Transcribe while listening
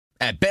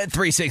At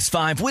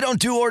Bet365, we don't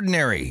do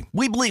ordinary.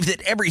 We believe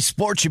that every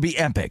sport should be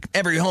epic.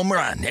 Every home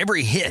run,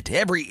 every hit,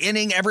 every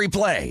inning, every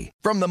play.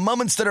 From the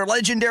moments that are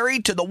legendary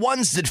to the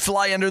ones that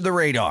fly under the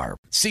radar.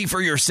 See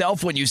for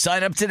yourself when you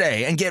sign up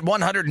today and get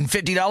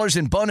 $150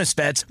 in bonus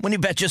bets when you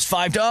bet just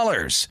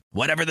 $5.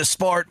 Whatever the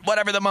sport,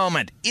 whatever the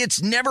moment,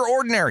 it's never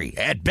ordinary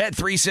at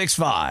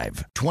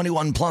Bet365.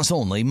 21 plus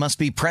only. Must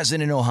be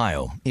present in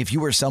Ohio. If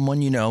you or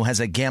someone you know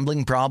has a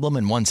gambling problem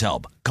and wants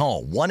help,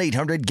 call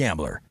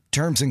 1-800-GAMBLER.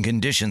 Terms and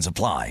conditions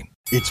apply.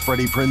 It's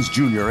Freddie Prinze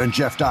Jr. and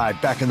Jeff Dye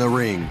back in the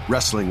ring.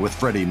 Wrestling with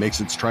Freddie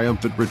makes its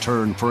triumphant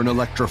return for an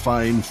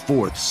electrifying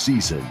 4th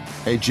season.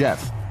 Hey,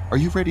 Jeff, are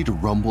you ready to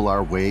rumble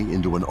our way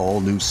into an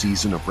all-new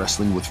season of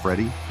Wrestling with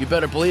Freddie? You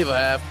better believe I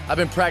have. I've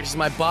been practicing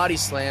my body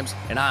slams,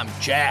 and I'm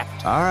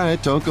jacked. All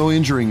right, don't go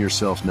injuring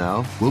yourself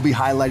now. We'll be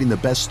highlighting the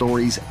best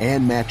stories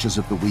and matches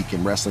of the week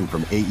in wrestling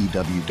from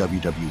AEW,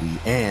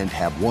 WWE, and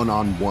have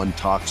one-on-one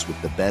talks with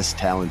the best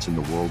talents in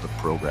the world of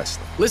pro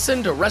wrestling.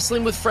 Listen to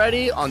Wrestling with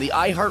Freddie on the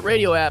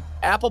iHeartRadio app,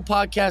 Apple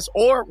Podcasts,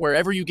 or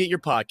wherever you get your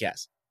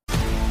podcasts.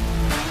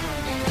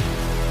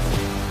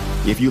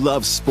 If you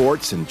love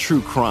sports and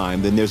true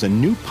crime, then there's a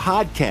new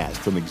podcast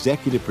from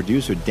executive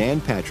producer Dan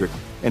Patrick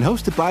and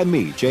hosted by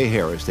me, Jay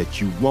Harris,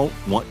 that you won't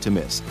want to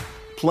miss.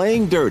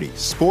 Playing Dirty: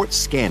 Sports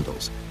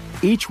Scandals.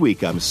 Each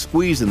week, I'm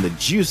squeezing the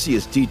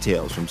juiciest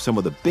details from some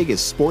of the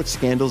biggest sports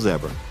scandals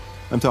ever.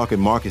 I'm talking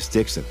Marcus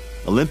Dixon,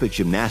 Olympic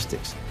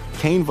gymnastics,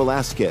 Cain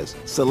Velasquez,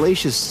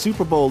 salacious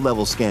Super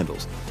Bowl-level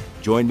scandals.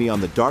 Join me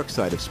on the dark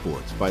side of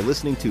sports by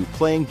listening to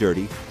Playing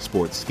Dirty: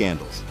 Sports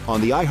Scandals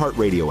on the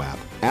iHeartRadio app,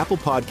 Apple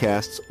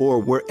Podcasts, or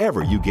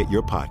wherever you get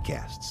your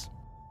podcasts.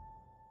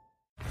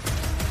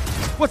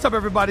 What's up,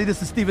 everybody?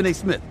 This is Stephen A.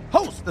 Smith,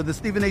 host of the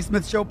Stephen A.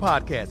 Smith Show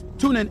podcast.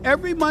 Tune in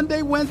every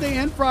Monday, Wednesday,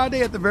 and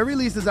Friday at the very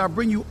least as I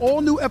bring you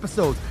all new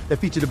episodes that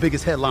feature the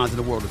biggest headlines in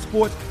the world of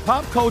sports,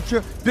 pop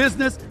culture,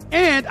 business,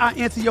 and I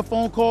answer your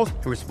phone calls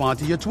and respond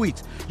to your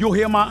tweets. You'll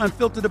hear my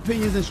unfiltered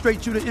opinions and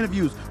straight-shooter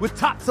interviews with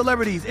top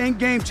celebrities and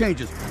game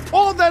changers.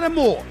 All that and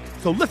more.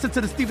 So listen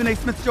to the Stephen A.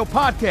 Smith Show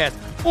podcast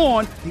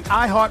on the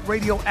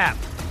iHeartRadio app,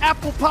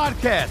 Apple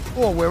Podcasts,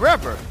 or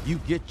wherever you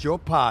get your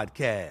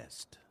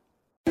podcast.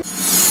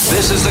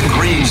 This is the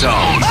Green Zone.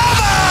 Oh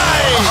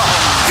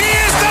my! He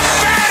is the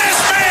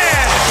baddest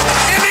man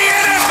in the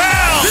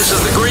NFL! This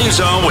is the Green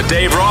Zone with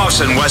Dave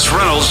Ross and Wes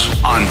Reynolds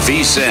on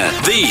VSiN,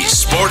 the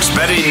Sports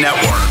Betting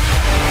Network.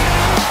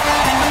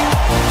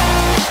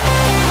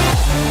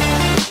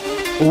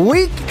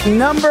 Week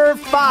number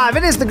 5.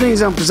 It is the Green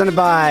Zone presented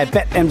by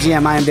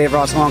BetMGM. I am Dave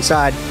Ross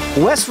alongside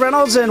Wes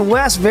Reynolds. And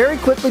Wes, very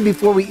quickly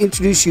before we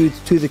introduce you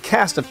to the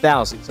cast of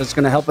thousands that's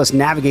going to help us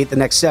navigate the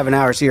next 7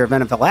 hours here of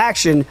NFL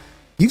action,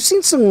 you've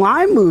seen some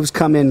line moves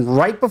come in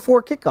right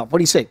before kickoff. What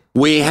do you say?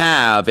 We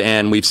have,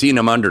 and we've seen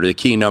them under the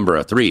key number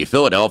of 3.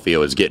 Philadelphia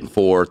was getting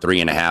 4,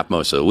 3.5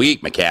 most of the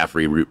week.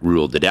 McCaffrey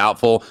ruled it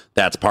doubtful.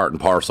 That's part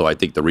and parcel, I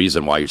think, the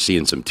reason why you're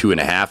seeing some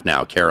 2.5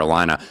 now.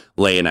 Carolina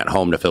laying at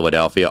home to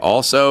Philadelphia.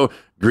 Also,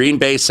 Green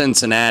Bay,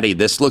 Cincinnati.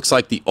 This looks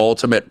like the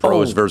ultimate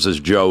pros versus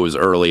Joes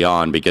early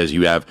on because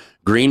you have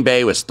Green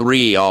Bay was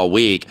 3 all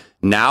week.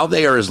 Now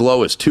they are as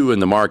low as 2 in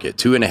the market,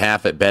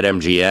 2.5 at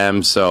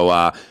BetMGM. So,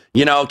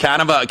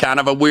 kind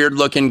of a weird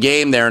looking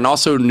game there. And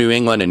also New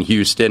England and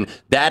Houston.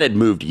 That had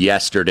moved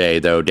yesterday,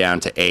 though, down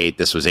to 8.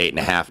 This was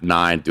 8.5,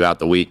 9 throughout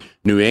the week.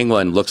 New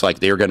England looks like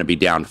they're going to be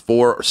down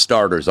 4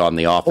 starters on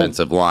the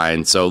offensive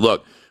line. So,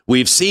 look,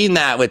 we've seen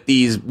that with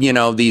these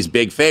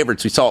big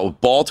favorites. We saw it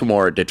with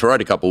Baltimore at Detroit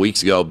a couple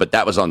weeks ago, but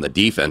that was on the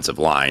defensive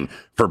line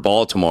for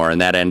Baltimore,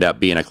 and that ended up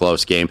being a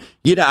close game.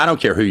 I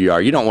don't care who you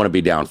are. You don't want to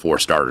be down 4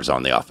 starters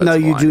on the offensive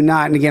line. No, you do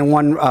not. And again,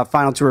 one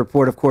final to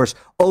report, of course,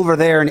 over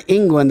there in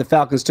England, the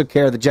Falcons took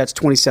care of the Jets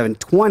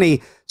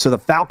 27-20. So the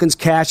Falcons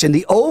cash and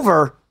the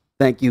over.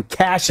 Thank you.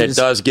 Cashes. It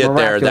does get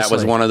there. That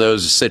was one of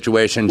those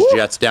situations. Woo.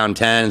 Jets down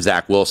 10.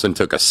 Zach Wilson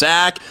took a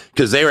sack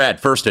because they were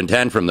at 1st and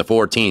 10 from the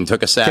 14.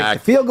 Took a sack.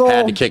 Kicked the field goal.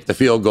 Had to kick the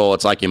field goal.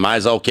 It's like you might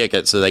as well kick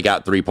it. So they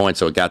got 3 points.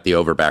 So it got the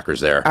overbackers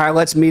there. All right,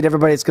 let's meet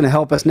everybody. It's going to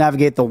help us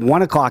navigate the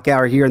 1 o'clock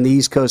hour here in the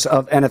East Coast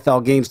of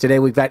NFL games today.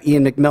 We've got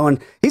Ian McMillan.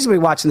 He's going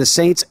to be watching the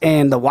Saints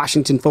and the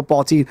Washington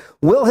football team.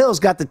 Will Hill's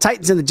got the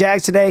Titans and the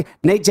Jags today.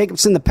 Nate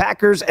Jacobson, the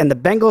Packers and the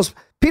Bengals.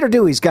 Peter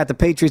Dewey's got the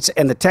Patriots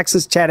and the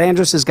Texans. Chad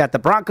Andrus has got the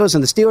Broncos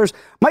and the Steelers.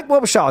 Mike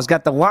Wobschall has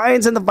got the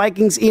Lions and the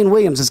Vikings. Ian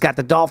Williams has got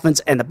the Dolphins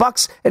and the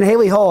Bucks. And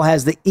Haley Hull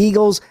has the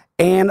Eagles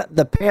and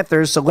the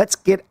Panthers. So let's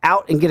get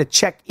out and get a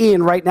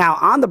check-in right now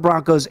on the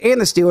Broncos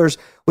and the Steelers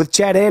with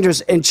Chad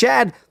Andrus. And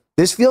Chad,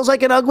 this feels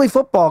like an ugly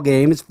football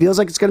game. It feels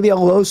like it's going to be a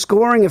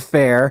low-scoring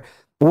affair.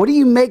 What do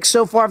you make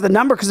so far of the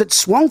number? Because it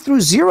swung through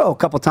 0 a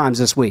couple times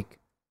this week.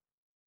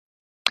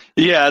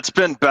 Yeah, it's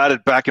been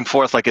batted back and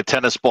forth like a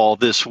tennis ball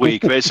this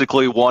week.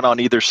 Basically, 1 on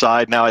either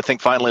side. Now, I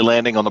think finally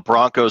landing on the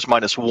Broncos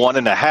minus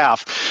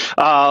 1.5.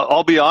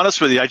 I'll be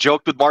honest with you. I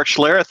joked with Mark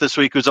Schlereth this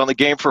week, who's on the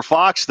Game for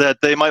Fox, that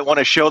they might want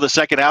to show the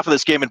second half of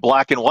this game in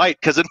black and white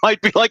because it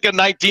might be like a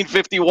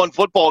 1951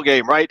 football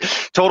game, right?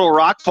 Total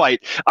rock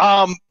fight.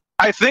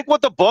 I think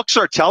what the books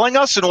are telling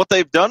us and what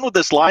they've done with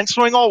this line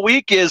swing all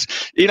week is,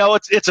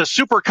 it's a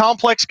super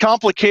complex,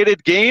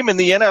 complicated game in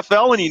the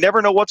NFL, and you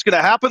never know what's going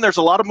to happen. There's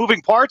a lot of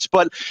moving parts,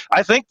 but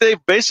I think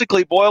they've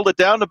basically boiled it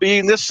down to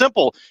being this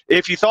simple.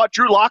 If you thought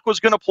Drew Lock was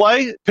going to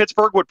play,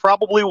 Pittsburgh would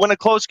probably win a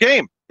close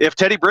game. If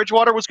Teddy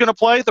Bridgewater was going to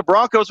play, the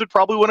Broncos would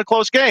probably win a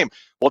close game.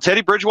 Well,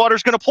 Teddy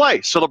Bridgewater's going to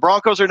play, so the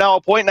Broncos are now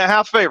a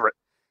 1.5-point favorite.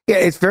 Yeah,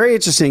 it's very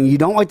interesting. You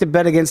don't like to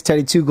bet against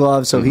Teddy Two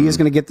Gloves, so he is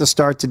going to get the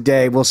start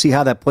today. We'll see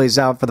how that plays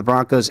out for the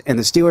Broncos and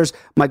the Steelers.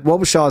 Mike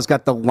Wobschall has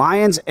got the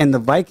Lions and the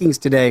Vikings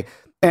today.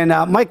 And,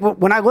 Mike,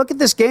 when I look at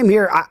this game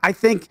here, I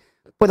think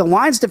the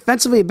Lions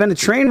defensively have been a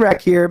train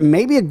wreck here.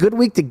 Maybe a good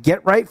week to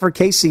get right for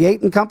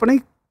KC8 and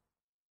company?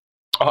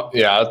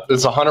 Yeah,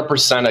 it's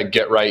 100% a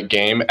get-right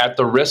game. At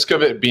the risk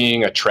of it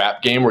being a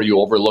trap game where you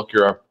overlook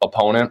your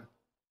opponent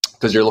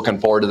because you're looking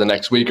forward to the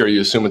next week or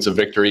you assume it's a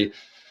victory,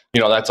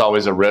 that's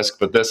always a risk,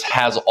 but this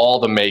has all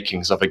the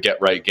makings of a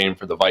get-right game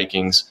for the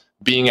Vikings.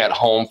 Being at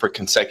home for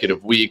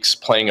consecutive weeks,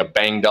 playing a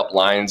banged-up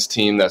Lions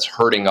team that's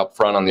hurting up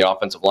front on the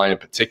offensive line in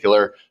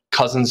particular.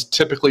 Cousins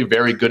typically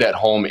very good at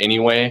home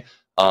anyway.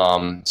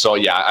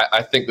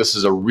 I think this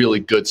is a really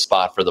good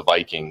spot for the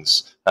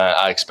Vikings.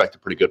 I expect a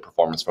pretty good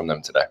performance from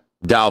them today.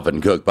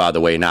 Dalvin Cook, by the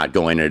way, not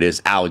going. It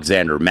is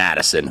Alexander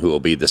Mattison who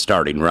will be the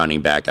starting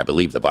running back. I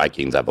believe the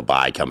Vikings have a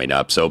bye coming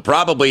up, so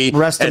probably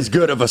as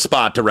good of a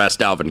spot to rest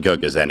Dalvin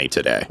Cook as any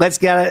today. Let's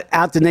get it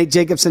out to Nate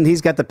Jacobson.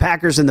 He's got the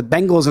Packers and the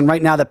Bengals, and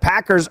right now the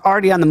Packers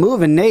already on the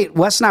move. And Nate,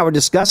 Wes and I were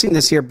discussing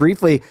this here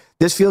briefly.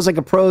 This feels like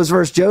a pros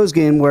versus Joes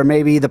game where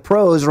maybe the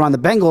pros are on the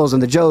Bengals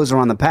and the Joes are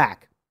on the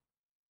Pack.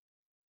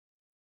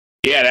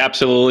 Yeah, it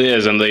absolutely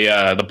is. And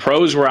the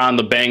pros were on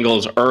the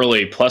Bengals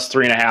early,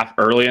 +3.5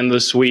 early in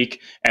this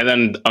week. And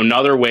then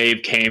another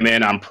wave came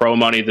in on pro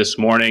money this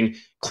morning,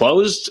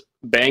 closed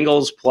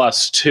Bengals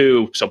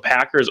 +2. So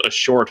Packers a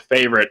short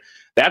favorite.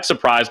 That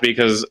surprised me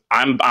because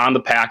I'm on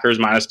the Packers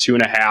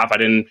 -2.5. I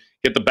didn't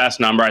get the best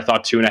number. I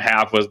thought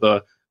 2.5 was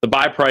the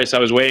buy price I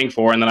was waiting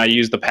for. And then I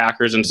used the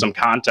Packers in some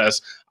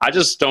contests. I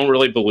just don't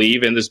really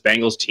believe in this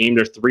Bengals team.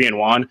 They're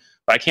 3-1,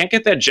 but I can't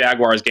get that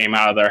Jaguars game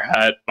out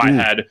of my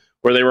head,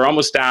 where they were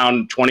almost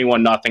down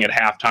 21-0 at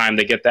halftime.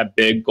 They get that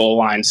big goal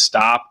line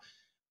stop.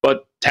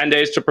 But 10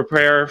 days to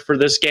prepare for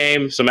this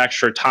game, some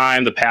extra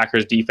time. The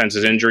Packers' defense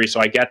is injury,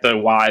 so I get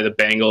why the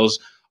Bengals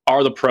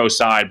are the pro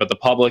side, but the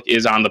public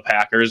is on the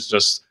Packers.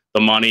 Just the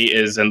money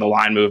is and the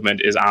line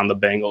movement is on the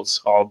Bengals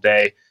all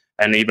day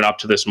and even up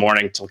to this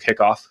morning till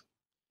kickoff.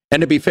 And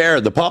to be fair,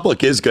 the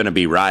public is going to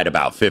be right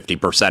about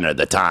 50% of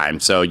the time.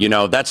 So,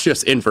 that's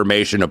just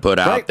information to put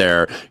out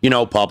there.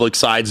 Public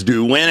sides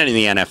do win in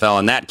the NFL,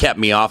 and that kept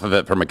me off of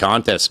it from a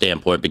contest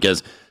standpoint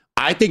because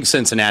I think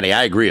Cincinnati,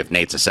 I agree with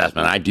Nate's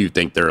assessment. I do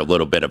think they're a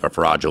little bit of a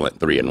fraudulent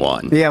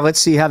 3-1. Yeah, let's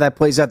see how that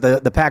plays out.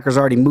 The Packers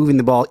already moving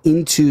the ball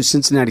into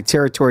Cincinnati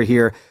territory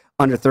here.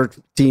 Under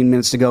 13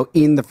 minutes to go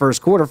in the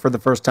first quarter for the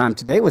first time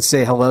today. Let's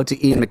say hello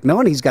to Ian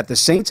McMillan. He's got the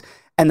Saints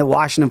and the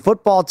Washington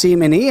football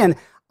team. And Ian,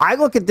 I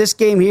look at this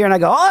game here and I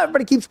go,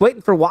 everybody keeps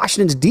waiting for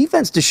Washington's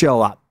defense to show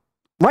up.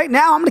 Right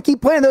now, I'm going to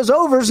keep playing those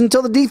overs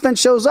until the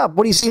defense shows up.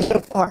 What do you see so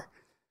far?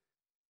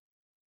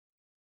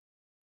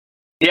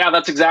 Yeah,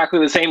 that's exactly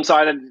the same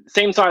side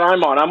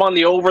I'm on. I'm on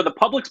the over. The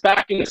public's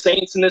backing the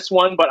Saints in this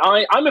one, but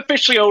I'm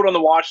officially out on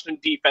the Washington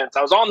defense.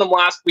 I was on them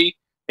last week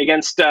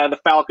against the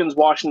Falcons.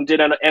 Washington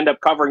did end up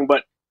covering,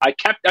 but I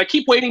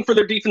keep waiting for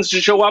their defense to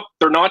show up.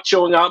 They're not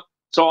showing up,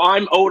 so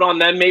I'm out on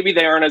them. Maybe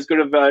they aren't as good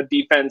of a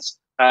defense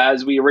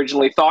as we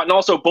originally thought. And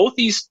also, both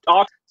these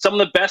some of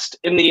the best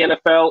in the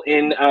NFL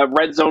in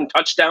red zone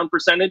touchdown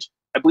percentage.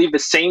 I believe the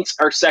Saints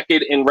are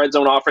second in red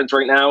zone offense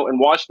right now, and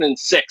Washington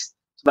 6th.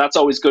 So that's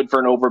always good for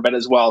an over bet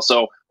as well.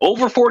 So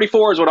over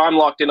 44 is what I'm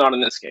locked in on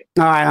in this game.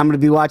 All right, I'm going to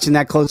be watching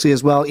that closely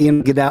as well.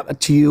 Ian, get out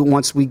to you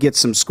once we get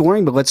some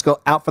scoring. But let's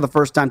go out for the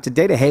first time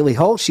today to Haley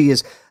Hull. She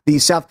is the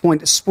South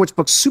Point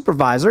Sportsbook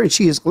Supervisor, and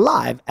she is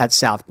live at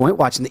South Point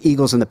watching the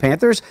Eagles and the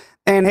Panthers.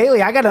 And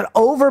Haley, I got an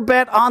over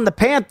bet on the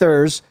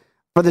Panthers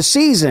for the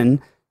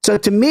season. So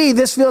to me,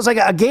 this feels like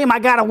a game I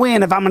got to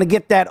win if I'm going to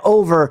get that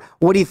over.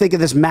 What do you think of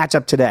this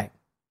matchup today?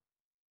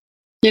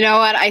 You know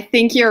what? I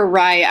think you're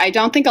right. I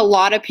don't think a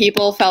lot of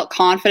people felt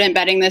confident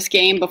betting this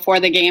game before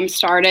the game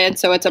started,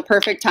 so it's a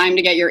perfect time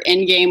to get your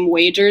in-game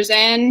wagers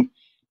in.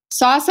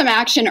 Saw some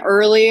action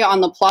early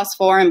on the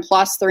 +4 and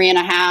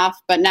 +3.5,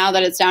 but now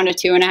that it's down to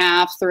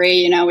 2.5,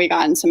 3, we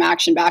gotten some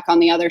action back on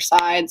the other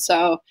side.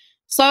 So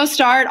slow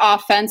start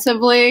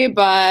offensively,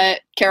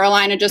 but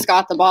Carolina just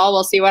got the ball.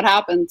 We'll see what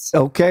happens.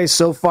 Okay,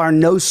 so far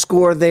no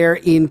score there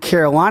in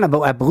Carolina,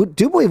 but I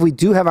do believe we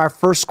do have our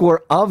first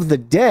score of the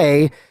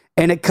day.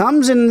 And it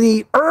comes in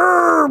the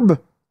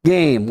Herb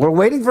game. We're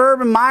waiting for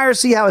Urban Meyer to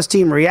see how his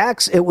team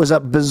reacts. It was a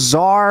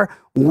bizarre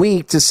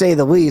week, to say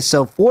the least.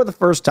 So for the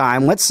first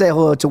time, let's say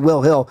hello to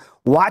Will Hill,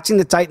 watching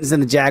the Titans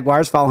and the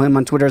Jaguars. Follow him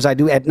on Twitter as I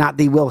do at Not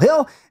The Will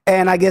Hill.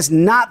 And I guess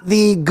not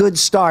the good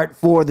start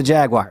for the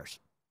Jaguars.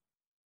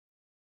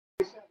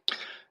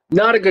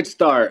 Not a good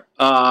start.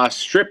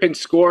 Strip and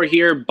score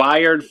here.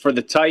 Byard for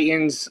the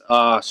Titans.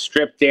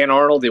 Strip Dan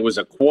Arnold. It was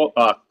a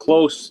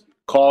close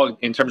call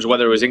in terms of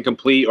whether it was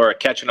incomplete or a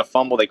catch and a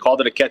fumble. They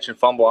called it a catch and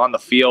fumble on the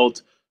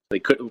field.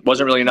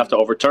 Wasn't really enough to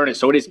overturn it.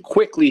 So it is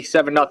quickly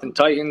 7-0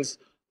 Titans.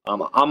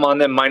 I'm on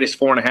them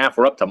 -4.5.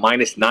 We're up to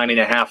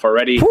 -9.5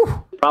 already.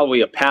 Whew.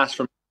 Probably a pass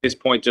from this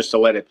point just to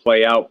let it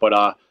play out.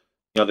 But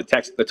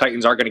the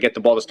Titans are going to get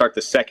the ball to start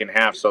the second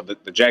half. So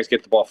the Jags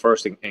get the ball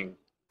first, and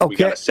we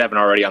got a 7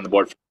 already on the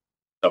board.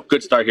 So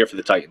good start here for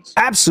the Titans.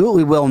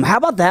 Absolutely, Willem. How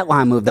about that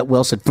line move that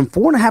Will said from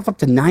 4.5 up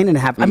to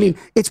 9.5? I mean,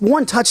 it's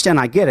one touchdown.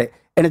 I get it.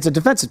 And it's a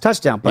defensive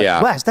touchdown, but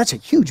Wes, that's a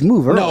huge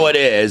move early. No, it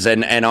is,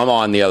 and I'm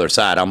on the other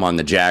side. I'm on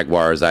the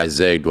Jaguars. I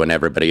zigged when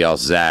everybody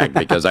else zagged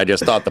because I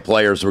just thought the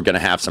players were going to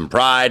have some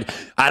pride.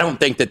 I don't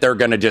think that they're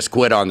going to just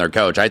quit on their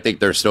coach. I think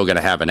they're still going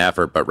to have an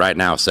effort, but right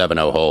now,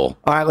 7-0 hole.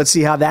 All right, let's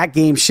see how that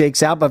game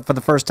shakes out. But for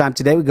the first time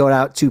today, we go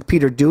out to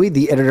Peter Dewey,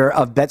 the editor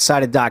of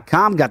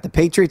BetSided.com. Got the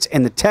Patriots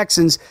and the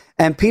Texans.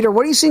 And Peter,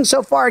 what are you seeing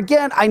so far?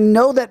 Again, I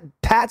know that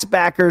Pats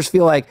backers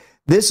feel like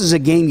this is a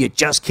game you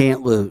just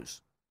can't lose.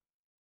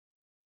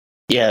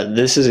 Yeah,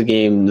 this is a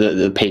game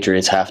the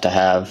Patriots have to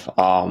have.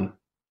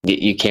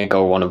 You can't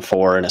go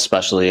 1-4, and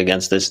especially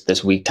against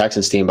this weak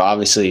Texans team. But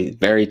obviously,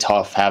 very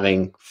tough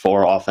having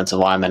 4 offensive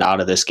linemen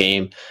out of this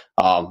game.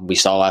 We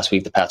saw last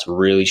week the Pats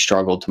really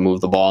struggled to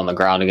move the ball on the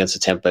ground against the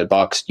Tampa Bay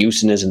Bucs.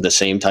 Houston isn't the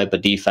same type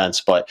of defense,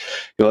 but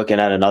you're looking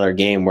at another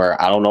game where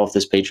I don't know if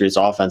this Patriots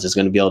offense is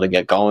going to be able to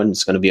get going.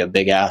 It's going to be a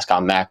big ask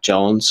on Mac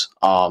Jones,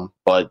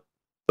 but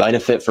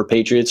benefit for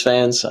Patriots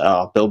fans.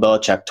 Bill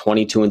Belichick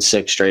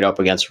 22-6 straight up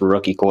against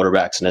rookie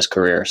quarterbacks in his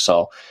career.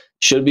 So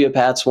should be a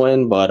Pats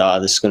win, but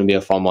this is going to be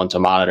a fun one to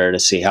monitor to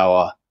see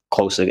how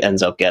close it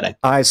ends up getting.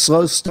 All right,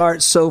 slow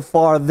start so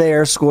far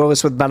there.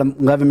 Scoreless with about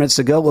 11 minutes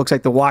to go. Looks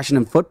like the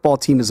Washington football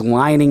team is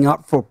lining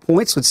up for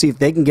points. Let's see if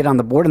they can get on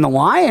the board. And the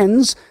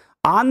Lions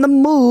on the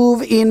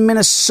move in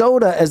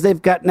Minnesota as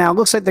they've got now.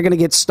 Looks like they're going to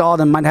get stalled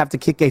and might have to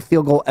kick a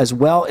field goal as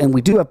well. And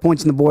we do have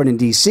points on the board in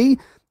D.C.,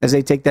 as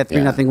they take that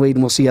 3-0 lead,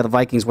 and we'll see how the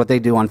Vikings, what they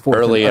do on 4th.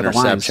 Early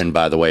interception,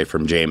 by the way,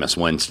 from Jameis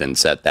Winston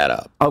set that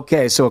up.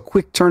 Okay, so a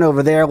quick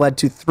turnover there led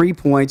to 3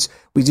 points.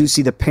 We do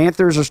see the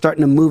Panthers are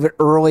starting to move it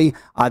early.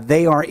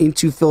 They are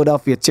into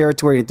Philadelphia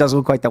territory. It does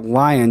look like the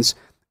Lions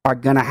are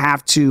going to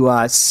have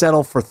to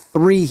settle for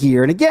 3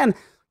 here. And again,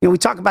 we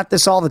talk about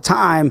this all the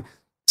time.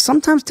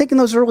 Sometimes taking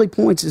those early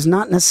points is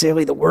not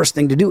necessarily the worst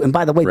thing to do. And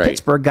by the way,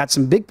 Pittsburgh got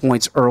some big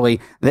points early.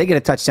 They get a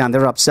touchdown.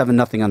 They're up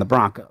 7-0 on the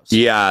Broncos.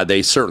 Yeah,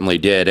 they certainly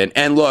did.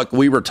 And look,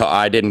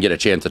 I didn't get a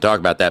chance to talk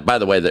about that. By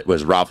the way, that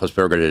was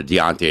Roethlisberger to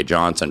Deontay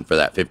Johnson for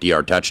that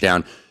 50-yard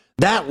touchdown.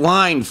 That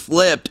line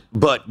flipped,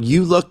 but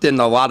you looked in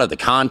a lot of the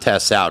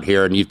contests out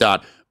here and you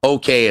thought,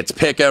 okay, it's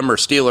Pick'em or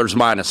Steelers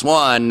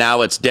 -1.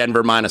 Now it's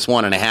Denver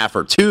 -1.5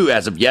 or 2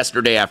 as of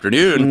yesterday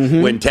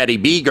afternoon when Teddy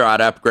B got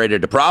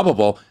upgraded to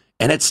probable.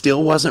 And it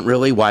still wasn't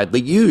really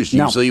widely used.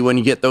 No. Usually when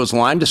you get those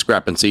line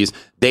discrepancies,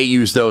 they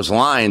use those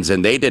lines,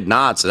 and they did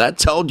not. So that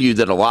told you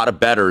that a lot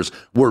of bettors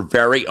were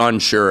very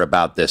unsure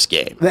about this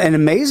game. And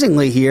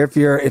amazingly here, if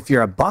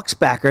you're a Bucs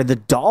backer, the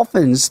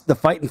Dolphins, the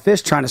Fighting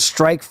Fish, trying to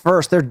strike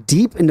first. They're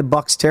deep into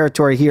Bucs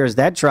territory here as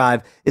that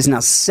drive is now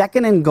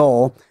 2nd and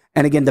goal.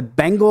 And again, the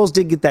Bengals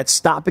did get that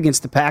stop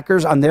against the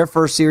Packers on their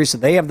first series, so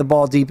they have the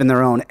ball deep in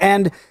their own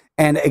end.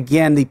 And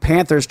again, the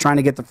Panthers trying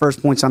to get the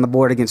first points on the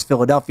board against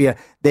Philadelphia.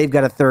 They've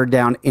got a 3rd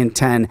down and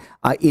 10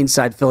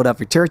 inside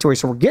Philadelphia territory.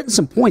 So we're getting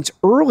some points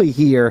early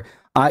here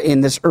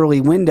in this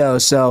early window.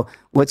 So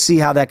let's see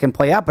how that can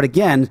play out. But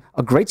again,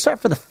 a great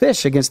start for the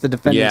Fish against the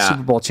defending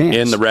Super Bowl champs.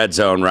 In the red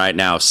zone right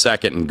now,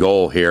 2nd and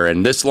goal here.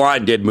 And this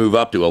line did move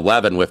up to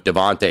 11 with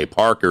Devontae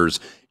Parker's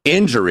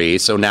injury.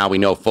 So now we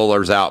know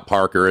Fuller's out,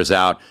 Parker is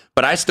out.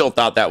 But I still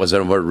thought that was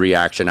an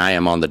overreaction. I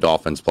am on the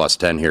Dolphins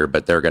 +10 here,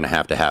 but they're going to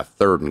have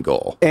 3rd and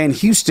goal. And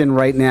Houston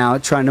right now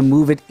trying to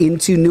move it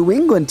into New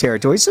England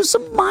territory. So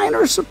some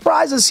minor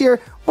surprises here.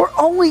 We're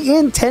only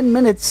in 10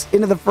 minutes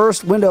into the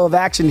first window of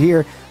action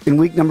here in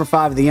week number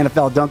 5 of the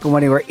NFL Don't Go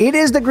Anywhere. It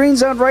is the Green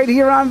Zone right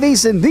here on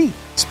VSiN, the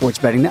Sports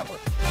Betting Network.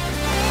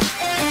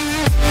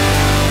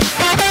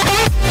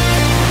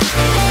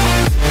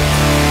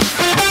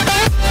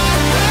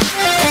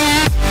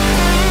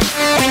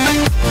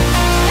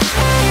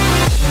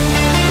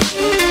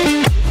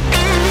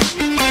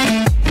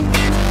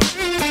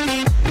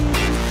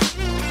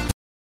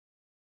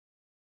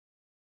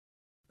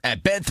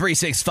 At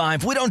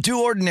Bet365, we don't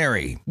do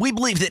ordinary. We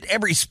believe that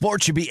every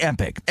sport should be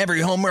epic.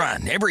 Every home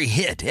run, every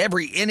hit,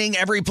 every inning,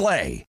 every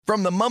play.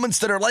 From the moments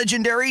that are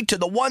legendary to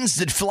the ones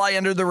that fly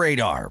under the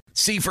radar.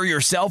 See for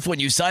yourself when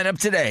you sign up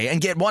today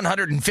and get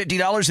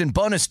 $150 in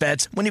bonus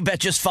bets when you bet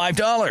just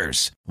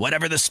 $5.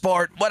 Whatever the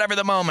sport, whatever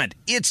the moment,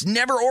 it's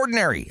never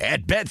ordinary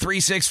at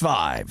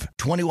Bet365.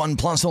 21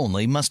 plus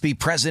only. Must be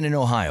present in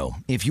Ohio.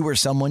 If you or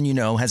someone you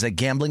know has a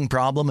gambling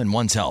problem and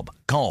wants help,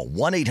 call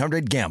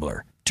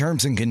 1-800-GAMBLER.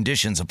 Terms and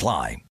conditions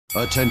apply.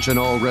 Attention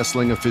all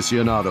wrestling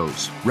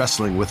aficionados.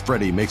 Wrestling with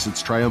Freddie makes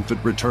its triumphant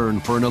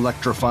return for an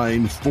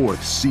electrifying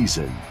 4th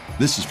season.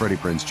 This is Freddie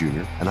Prinze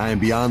Jr., and I am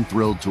beyond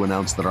thrilled to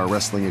announce that our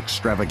wrestling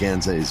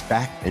extravaganza is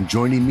back, and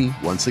joining me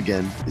once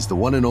again is the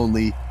one and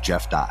only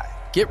Jeff Dye.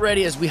 Get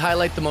ready as we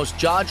highlight the most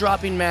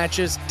jaw-dropping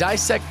matches,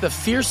 dissect the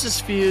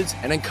fiercest feuds,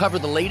 and uncover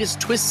the latest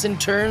twists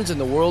and turns in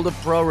the world of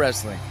pro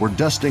wrestling. We're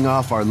dusting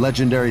off our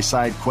legendary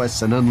side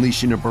quests and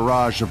unleashing a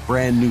barrage of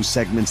brand new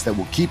segments that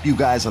will keep you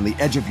guys on the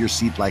edge of your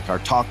seat like our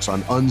talks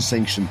on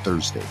Unsanctioned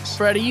Thursdays.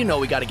 Freddie, you know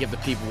we got to give the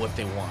people what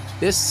they want.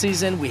 This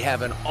season, we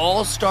have an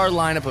all-star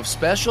lineup of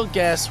special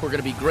guests who are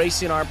going to be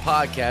gracing our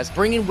podcast,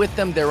 bringing with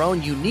them their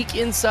own unique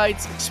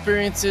insights,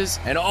 experiences,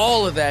 and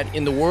all of that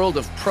in the world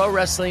of pro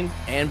wrestling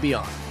and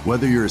beyond.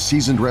 Whether you're a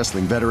seasoned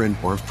wrestling veteran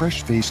or a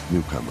fresh-faced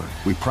newcomer,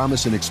 we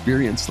promise an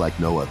experience like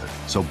no other.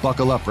 So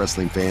buckle up,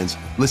 wrestling fans.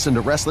 Listen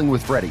to Wrestling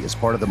with Freddie as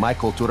part of the My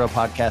Cultura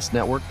Podcast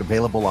Network,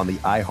 available on the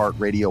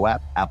iHeartRadio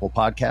app, Apple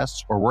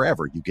Podcasts, or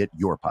wherever you get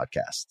your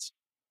podcasts.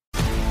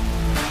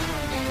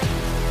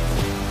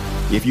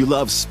 If you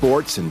love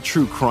sports and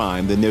true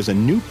crime, then there's a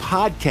new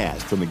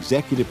podcast from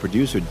executive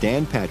producer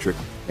Dan Patrick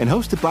and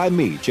hosted by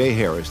me, Jay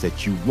Harris,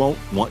 that you won't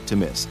want to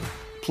miss.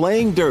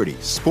 Playing Dirty: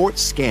 Sports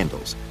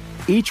Scandals.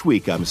 Each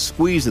week, I'm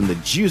squeezing the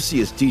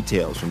juiciest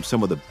details from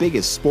some of the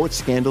biggest sports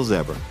scandals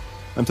ever.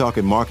 I'm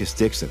talking Marcus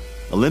Dixon,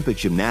 Olympic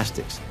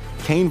gymnastics,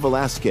 Cain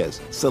Velasquez,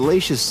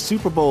 salacious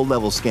Super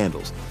Bowl-level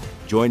scandals.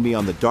 Join me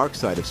on the dark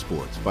side of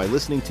sports by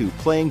listening to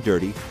Playing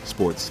Dirty: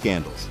 Sports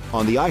Scandals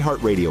on the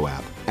iHeartRadio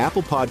app,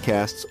 Apple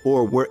Podcasts,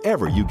 or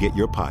wherever you get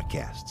your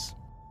podcasts.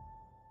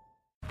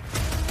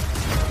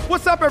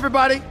 What's up,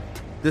 everybody?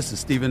 This is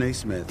Stephen A.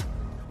 Smith.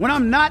 When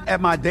I'm not at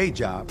my day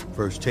job,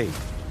 First Take,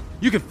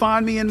 you can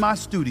find me in my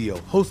studio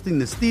hosting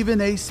the Stephen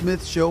A.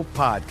 Smith Show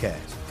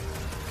podcast.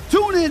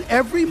 Tune in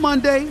every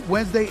Monday,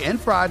 Wednesday, and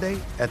Friday,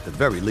 at the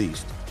very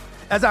least,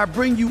 as I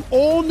bring you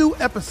all new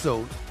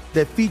episodes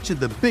that feature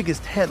the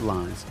biggest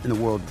headlines in the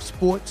world of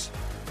sports,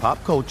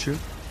 pop culture,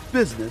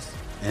 business,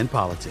 and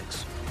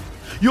politics.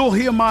 You'll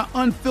hear my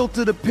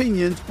unfiltered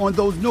opinions on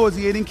those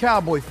nauseating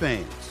Cowboy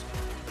fans,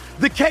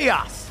 the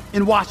chaos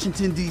in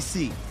Washington,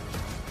 D.C.,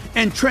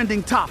 and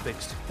trending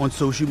topics on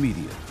social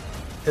media,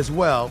 as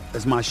well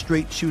as my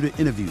straight shooter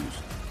interviews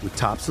with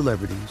top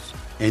celebrities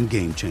and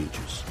game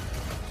changers.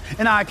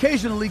 And I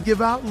occasionally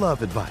give out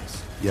love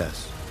advice.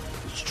 Yes,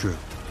 it's true.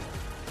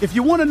 If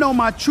you want to know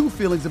my true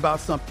feelings about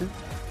something,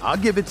 I'll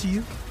give it to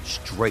you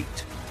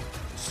straight.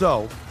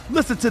 So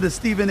listen to the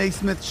Stephen A.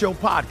 Smith Show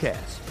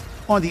podcast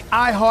on the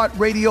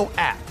iHeartRadio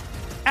app,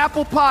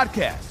 Apple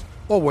Podcasts,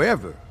 or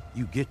wherever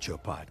you get your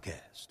podcast.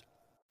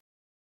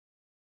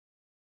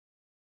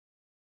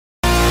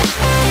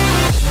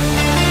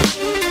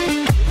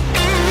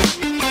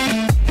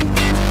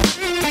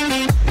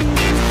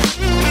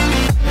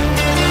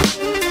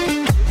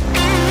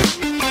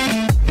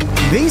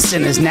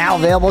 VSiN is now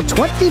available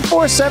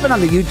 24/7 on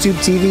the YouTube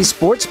TV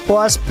Sports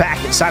Plus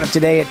package. Sign up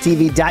today at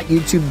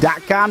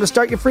tv.youtube.com to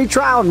start your free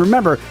trial. And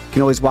remember, you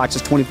can always watch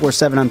us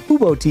 24/7 on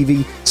Fubo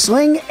TV,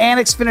 Sling, and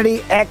Xfinity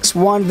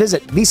X1.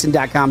 Visit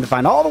VSiN.com to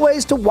find all the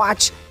ways to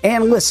watch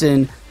and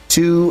listen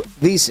to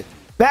VSiN.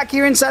 Back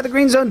here inside the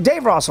Green Zone,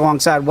 Dave Ross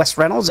alongside Wes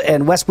Reynolds.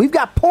 And Wes, we've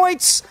got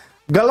points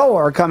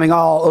galore coming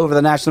all over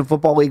the National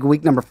Football League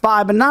week number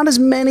 5, but not as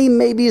many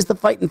maybe as the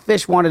Fighting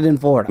Fish wanted in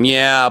Florida.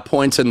 Yeah,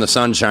 points in the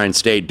Sunshine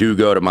State do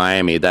go to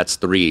Miami. That's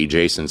 3.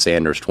 Jason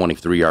Sanders,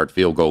 23-yard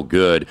field goal,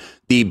 good.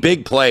 The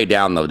big play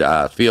down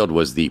the field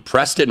was the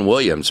Preston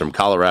Williams from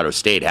Colorado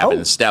State having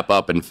to step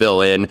up and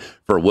fill in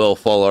for Will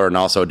Fuller and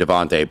also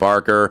Devontae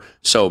Barker.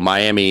 So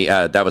Miami,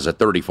 that was a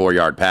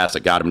 34-yard pass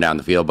that got him down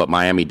the field, but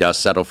Miami does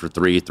settle for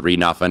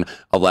 3-0,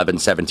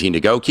 11-17 to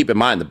go. Keep in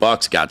mind, the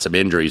Bucs got some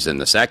injuries in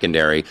the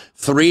secondary.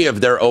 3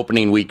 of their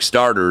opening week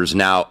starters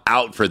now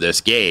out for this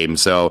game,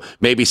 so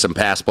maybe some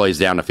pass plays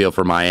down the field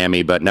for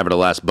Miami, but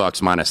nevertheless,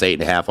 Bucs minus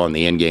 8.5 on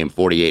the in-game,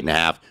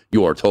 48.5.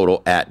 Your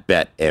total at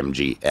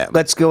BetMGM.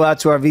 Let's go out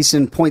to our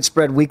VSiN Point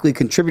Spread Weekly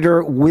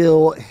contributor,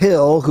 Will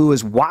Hill, who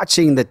is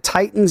watching the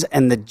Titans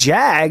and the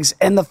Jags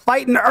and the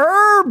Fighting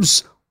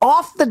Herbs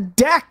off the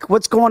deck.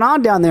 What's going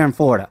on down there in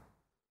Florida?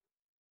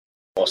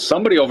 Well,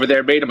 somebody over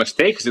there made a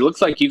mistake because it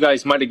looks like you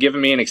guys might have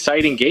given me an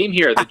exciting game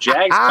here. The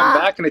Jags come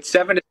back and it's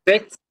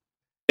 7-6.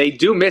 They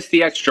do miss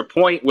the extra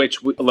point,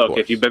 which, look,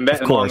 if you've been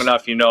betting long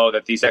enough, you know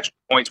that these extra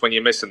points, when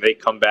you miss them, they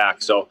come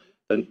back. So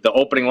the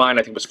opening line,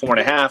 I think, was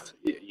 4.5.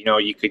 You know,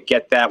 you could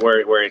get that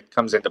where it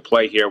comes into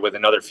play here with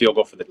another field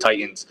goal for the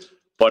Titans.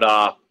 But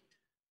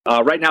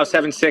right now,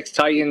 7-6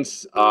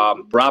 Titans.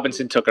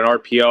 Robinson took an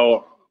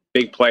RPO,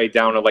 big play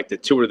down to like the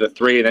 2 or the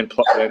 3, and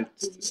then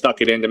stuck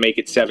it in to make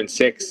it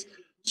 7-6.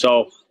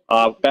 So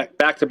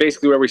back to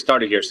basically where we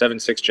started here,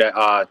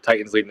 7-6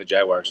 Titans leading the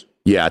Jaguars.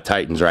 Yeah,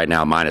 Titans right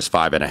now minus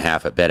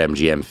 5.5 at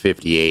BetMGM,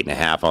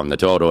 58.5 on the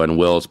total. And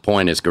Will's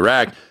point is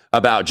correct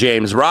about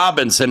James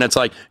Robinson. It's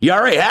like, you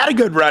already had a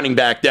good running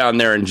back down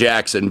there in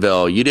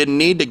Jacksonville. You didn't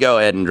need to go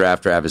ahead and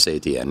draft Travis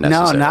Etienne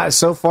necessarily. No, not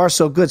so far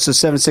so good. So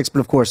 7-6,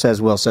 but of course,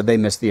 as Will said, they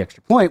missed the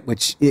extra point,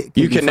 which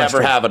you can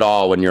never have it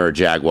all when you're a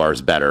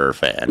Jaguars better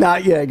fan.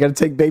 Not yet. You got to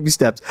take baby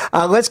steps.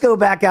 Let's go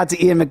back out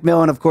to Ian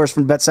McMillan, of course,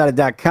 from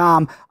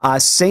BetSided.com.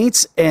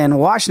 Saints and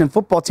Washington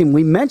football team.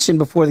 We mentioned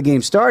before the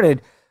game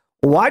started,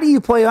 why do you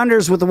play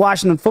unders with the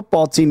Washington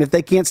football team if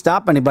they can't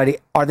stop anybody?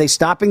 Are they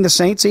stopping the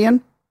Saints,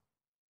 Ian?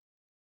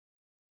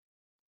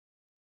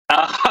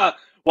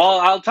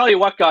 Well, I'll tell you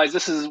what, guys.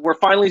 We're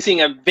finally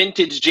seeing a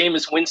vintage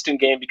Jameis Winston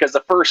game because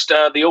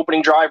the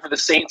opening drive for the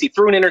Saints, he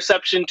threw an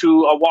interception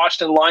to a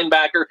Washington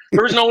linebacker.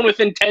 There was no one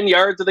within 10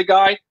 yards of the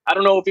guy. I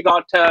don't know if he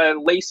got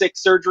LASIK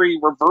surgery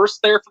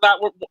reversed there for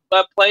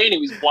that play, and he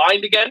was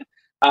blind again.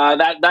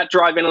 That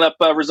drive ended up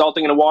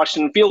resulting in a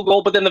Washington field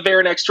goal. But then the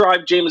very next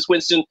drive, Jameis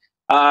Winston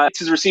hits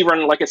his receiver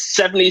on like a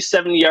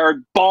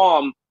 77-yard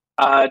bomb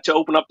to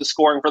open up the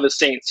scoring for the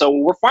Saints. So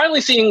we're finally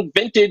seeing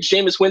vintage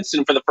Jameis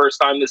Winston for the first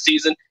time this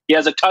season. He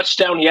has a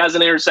touchdown. He has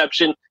an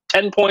interception.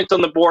 10 points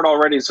on the board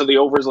already, so the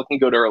over is looking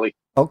good early.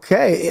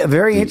 Okay,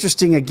 very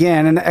interesting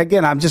again. And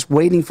again, I'm just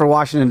waiting for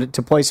Washington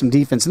to play some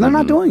defense, and they're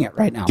not doing it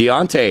right now.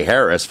 Deontay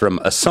Harris from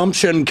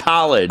Assumption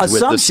College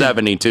with the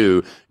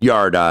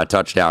 72-yard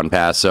touchdown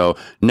pass. So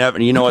never,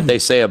 you know what they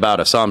say about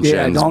assumptions.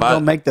 Yeah,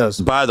 don't make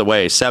those. By the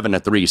way,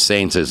 7-3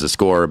 Saints is the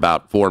score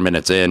about 4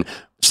 minutes in.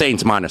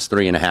 Saints minus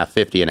 3.5,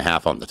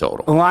 50.5 on the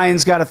total. The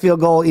Lions got a field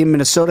goal in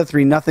Minnesota,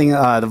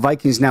 3-0. The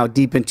Vikings now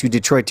deep into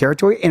Detroit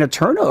territory, and a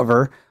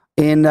turnover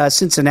in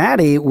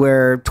Cincinnati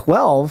where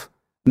 12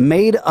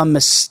 made a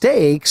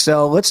mistake.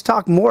 So let's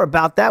talk more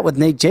about that with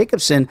Nate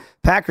Jacobson.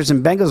 Packers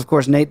and Bengals, of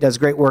course. Nate does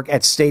great work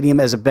at Stadium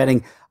as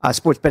a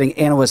sports betting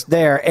analyst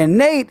there. And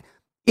Nate,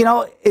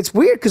 it's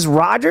weird because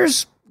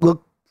Rodgers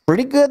looked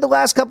pretty good the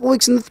last couple of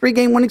weeks in the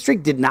 3-game winning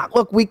streak. Did not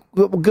look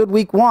good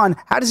week one.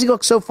 How does he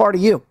look so far to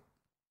you?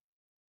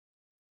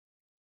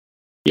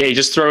 Yeah, he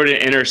just threw an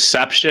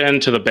interception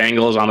to the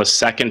Bengals on the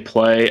second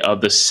play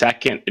of the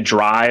second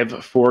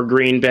drive for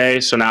Green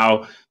Bay. So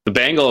now the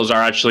Bengals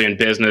are actually in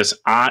business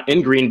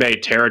in Green Bay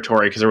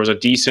territory because there was a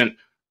decent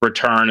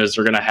return as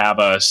they're going to have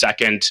a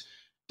second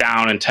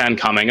down and 10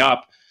 coming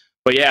up.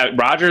 But yeah,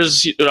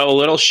 Rodgers, a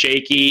little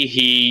shaky.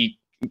 He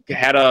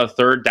had a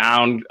third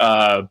down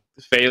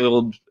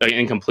failed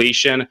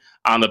incompletion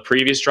on the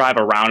previous drive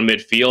around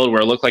midfield where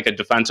it looked like a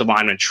defensive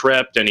lineman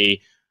tripped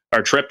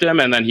him,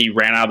 and then he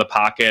ran out of the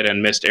pocket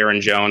and missed Aaron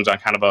Jones on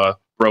kind of a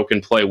broken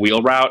play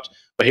wheel route.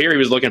 But here he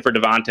was looking for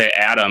Devontae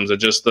Adams, and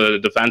just the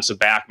defensive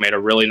back made a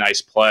really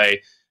nice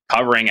play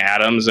covering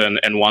Adams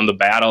and won the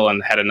battle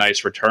and had a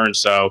nice return.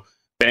 So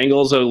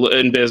Bengals are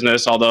in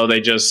business, although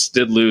they just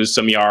did lose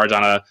some yards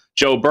on a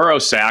Joe Burrow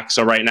sack.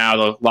 So right now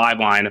the live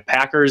line,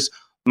 Packers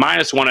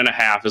minus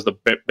 1.5 as the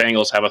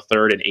Bengals have a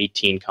 3rd and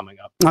 18 coming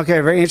up. Okay,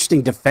 very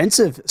interesting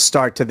defensive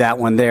start to that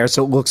one there.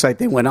 So it looks like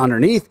they went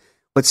underneath.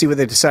 Let's see what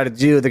they decided to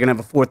do. They're going to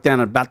have a 4th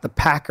down at about the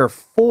Packer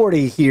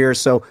 40 here.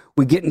 So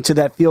we get into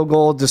that field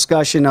goal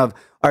discussion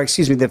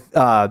basically,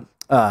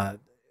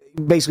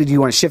 do you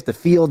want to shift the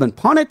field and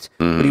punt it?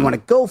 Or do you want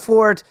to go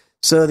for it?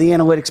 So the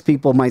analytics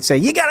people might say,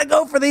 you got to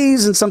go for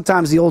these. And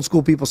sometimes the old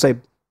school people say,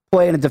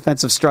 play in a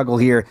defensive struggle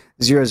here,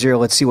 0-0.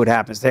 Let's see what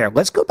happens there.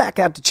 Let's go back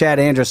out to Chad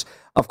Andrus,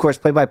 of course,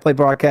 play-by-play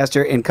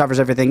broadcaster and covers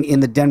everything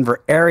in the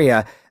Denver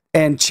area.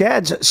 And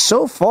Chad's,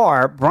 so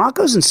far,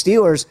 Broncos and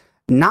Steelers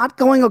not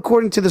going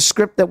according to the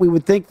script that we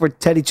would think for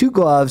Teddy Two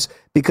Gloves,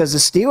 because the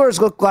Steelers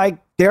look like,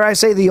 dare I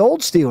say, the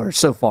old Steelers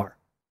so far.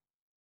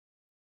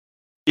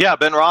 Yeah,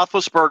 Ben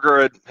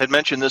Roethlisberger had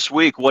mentioned this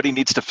week what he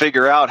needs to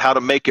figure out, how to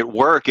make it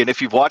work. And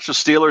if you've watched the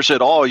Steelers at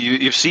all,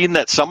 you've seen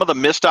that some of the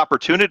missed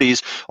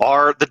opportunities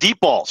are the deep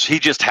balls. He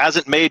just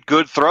hasn't made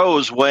good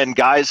throws when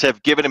guys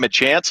have given him a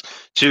chance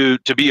to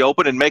be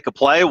open and make a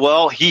play.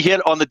 Well, he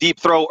hit on the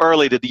deep throw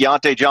early to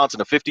Deontay Johnson,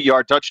 a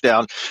 50-yard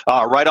touchdown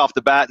right off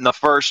the bat in the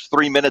first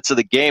 3 minutes of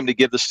the game to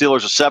give the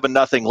Steelers a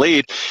 7-0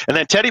 lead. And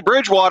then Teddy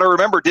Bridgewater,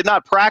 remember, did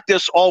not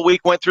practice all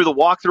week, went through the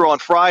walkthrough on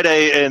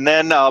Friday, and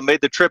then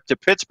made the trip to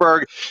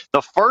Pittsburgh.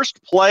 The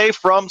first play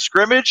from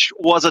scrimmage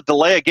was a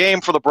delay of game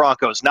for the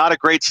Broncos. Not a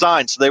great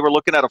sign. So they were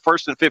looking at a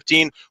 1st and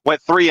 15,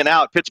 went 3 and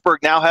out.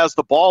 Pittsburgh now has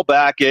the ball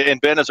back, and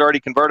Ben has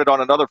already converted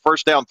on another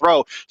first down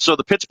throw. So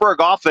the Pittsburgh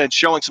offense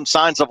showing some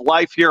signs of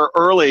life here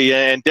early,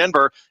 and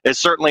Denver is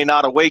certainly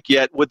not awake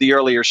yet with the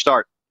earlier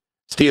start.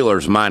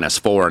 Steelers minus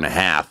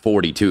 4.5,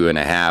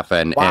 42.5.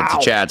 And to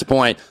Chad's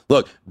point,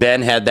 look,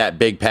 Ben had that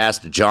big pass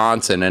to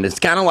Johnson, and it's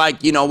kind of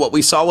like, what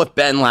we saw with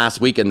Ben last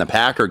week in the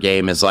Packer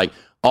game is like,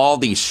 all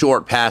these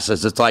short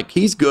passes, it's like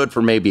he's good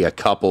for maybe a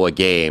couple a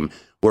game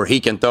where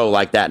he can throw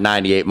like that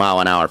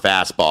 98-mile-an-hour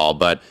fastball,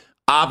 but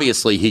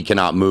obviously he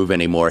cannot move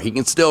anymore. He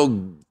can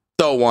still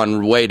throw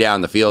one way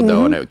down the field,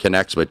 though, and it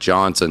connects with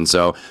Johnson.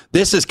 So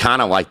this is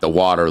kind of like the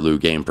Waterloo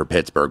game for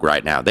Pittsburgh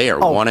right now. They are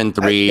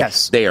 1-3.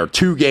 Yes. They are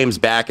 2 games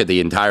back of the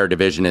entire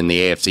division in the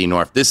AFC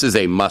North. This is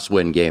a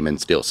must-win game in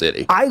Steel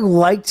City. I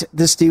liked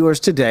the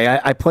Steelers today.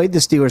 I played the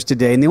Steelers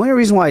today, and the only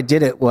reason why I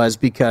did it was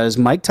because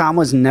Mike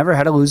Tomlin's never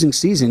had a losing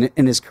season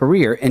in his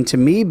career. And to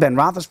me, Ben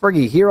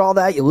Roethlisberger, you hear all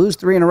that, you lose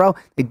 3 in a row.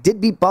 They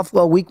did beat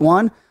Buffalo week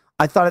 1.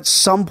 I thought at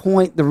some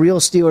point the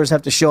real Steelers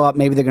have to show up.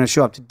 Maybe they're going to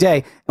show up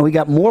today. And we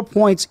got more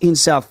points in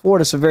South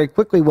Florida. So very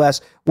quickly, Wes,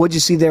 what'd you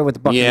see there with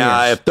the Buccaneers?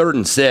 Yeah, at 3rd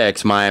and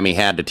 6, Miami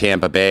had to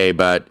Tampa Bay,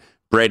 but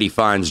Brady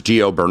finds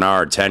Gio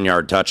Bernard,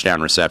 10-yard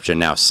touchdown reception,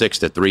 now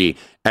 6-3.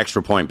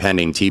 Extra point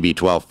pending,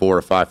 TB12,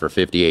 4-5 for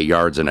 58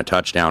 yards and a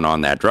touchdown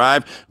on that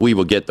drive. We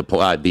will get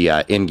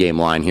the in-game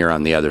line here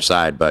on the other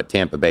side, but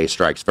Tampa Bay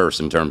strikes first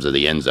in terms of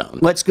the end zone.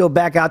 Let's go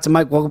back out to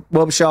Mike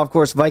Wobschall, of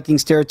course,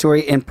 Vikings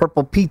territory and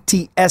purple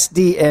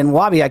PTSD. And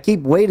Wabi, I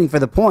keep waiting for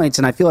the points,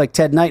 and I feel like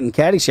Ted Knight and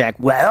Caddyshack.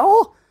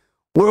 Well,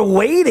 we're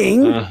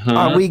waiting.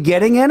 Are we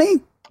getting any?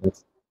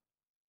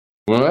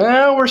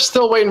 Well, we're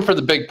still waiting for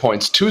the big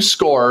points. 2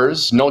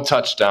 scores, no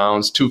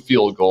touchdowns, 2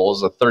 field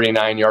goals, a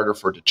 39-yarder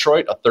for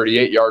Detroit, a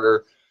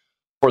 38-yarder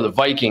for the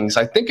Vikings.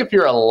 I think if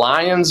you're a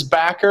Lions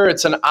backer,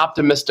 it's an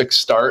optimistic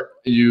start.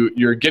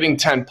 You're getting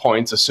 10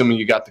 points, assuming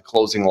you got the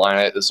closing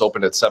line. This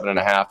opened at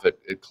 7.5.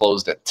 It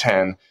closed at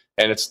 10.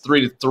 And it's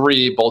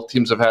 3-3. Both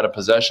teams have had a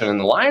possession. And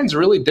the Lions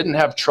really didn't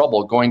have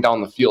trouble going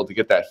down the field to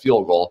get that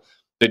field goal.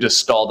 They just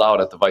stalled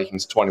out at the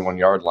Vikings'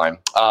 21-yard line.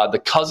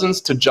 The Cousins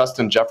to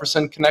Justin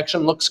Jefferson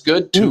connection looks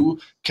good. 2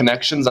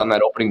 connections on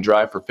that opening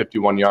drive for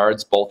 51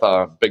 yards, both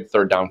big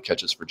third down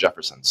catches for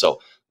Jefferson.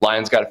 So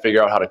Lions got to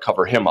figure out how to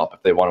cover him up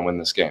if they want to win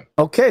this game.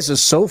 Okay,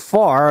 so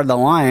far the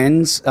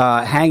Lions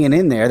hanging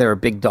in there. They're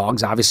big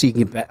dogs. Obviously, you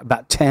can get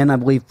about 10, I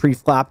believe,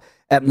 pre-flop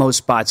at most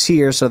spots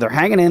here. So they're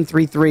hanging in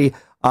 3-3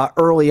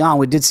 early on.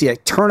 We did see a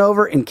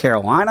turnover in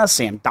Carolina.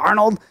 Sam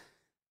Darnold.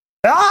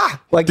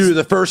 Through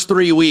the first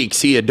 3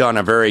 weeks, he had done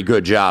a very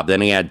good job.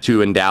 Then he had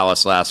 2 in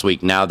Dallas last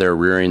week. Now they're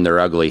rearing their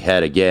ugly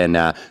head again.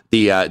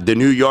 The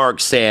New York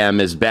Sam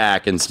is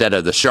back instead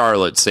of the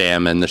Charlotte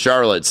Sam, and the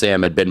Charlotte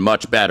Sam had been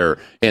much better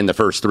in the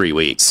first 3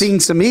 weeks. Seeing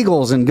some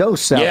Eagles and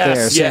ghosts out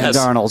there, Sam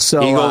Darnold.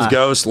 So, Eagles,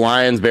 ghosts,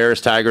 Lions, Bears,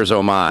 Tigers,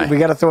 oh my. We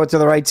got to throw it to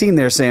the right team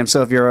there, Sam.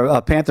 So if you're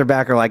a Panther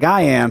backer like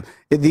I am,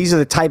 these are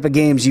the type of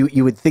games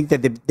you would think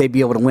that they'd be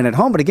able to win at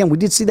home. But again, we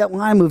did see that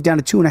line move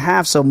down to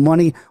 2.5, so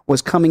money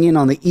was coming in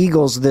on the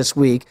Eagles this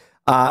week.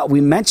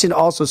 We mentioned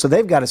also, so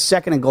they've got a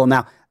 2nd and goal.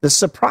 Now, the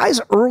surprise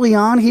early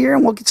on here,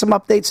 and we'll get some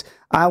updates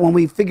when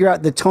we figure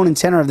out the tone and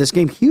tenor of this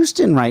game.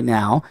 Houston right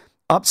now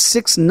up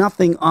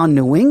 6-0 on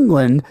New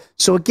England.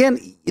 So again,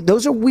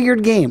 those are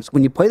weird games.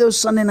 When you play those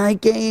Sunday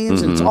night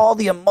games, and it's all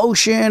the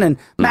emotion, and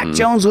Mac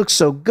Jones looks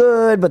so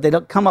good, but they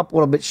don't come up a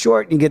little bit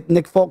short, and you get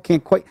Nick Folk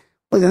can't quite.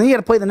 And then you got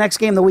to play the next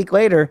game the week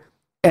later,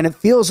 and it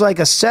feels like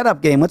a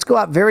setup game. Let's go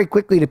out very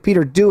quickly to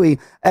Peter Dewey,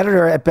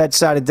 editor at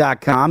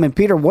betsided.com. And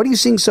Peter, what are you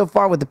seeing so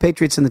far with the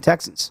Patriots and the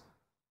Texans?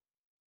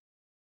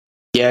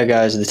 Yeah,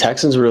 guys, the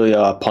Texans really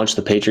punched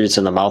the Patriots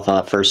in the mouth on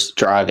that first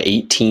drive.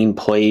 18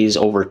 plays,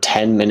 over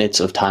 10 minutes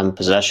of time of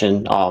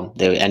possession.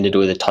 They ended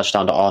with a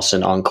touchdown to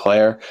Austin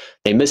Ekeler.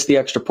 They missed the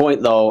extra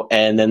point, though,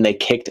 and then they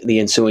kicked the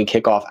ensuing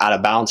kickoff out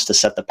of bounds to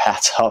set the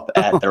Pats up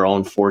at their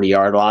own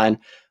 40-yard line.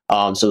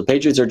 So the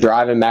Patriots are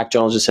driving. Mac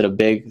Jones just hit a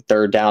big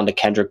third down to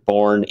Kendrick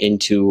Bourne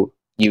into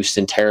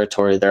Houston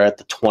territory. They're at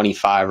the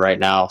 25 right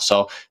now.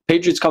 So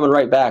Patriots coming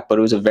right back, but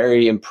it was a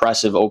very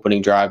impressive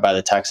opening drive by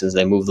the Texans.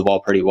 They moved the ball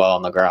pretty well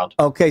on the ground.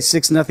 Okay,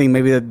 6-0.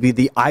 Maybe that'd be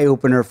the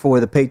eye-opener for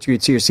the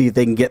Patriots here, see if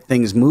they can get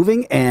things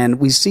moving. And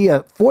we see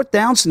a 4th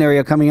down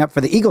scenario coming up for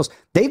the Eagles.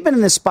 They've been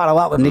in this spot a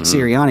lot with Nick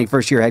Sirianni,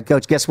 first-year head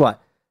coach. Guess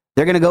what?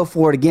 They're going to go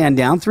for it again,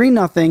 down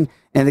 3-0,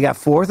 and they got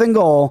 4th and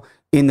goal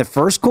in the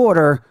first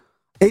quarter.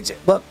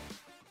 Look,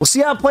 we'll see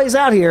how it plays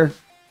out here.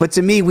 But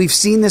to me, we've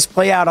seen this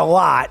play out a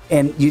lot,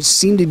 and you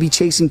seem to be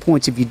chasing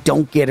points if you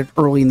don't get it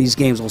early in these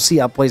games. We'll see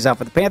how it plays out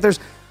for the Panthers.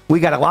 We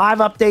got live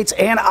updates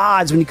and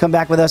odds when you come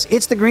back with us.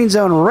 It's the Green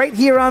Zone right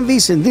here on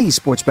VSiN, the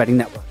Sports Betting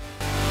Network.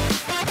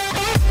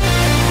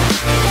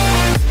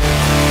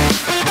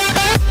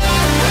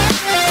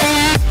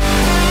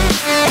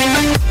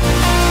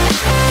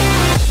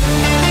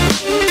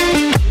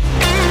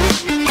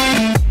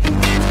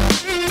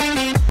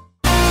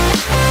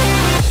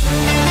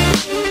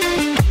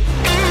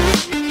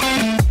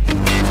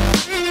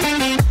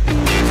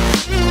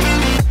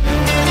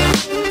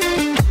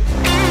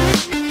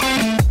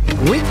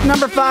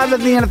 Number 5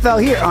 of the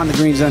NFL here on the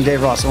Green Zone.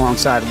 Dave Ross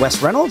alongside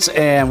Wes Reynolds.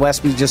 And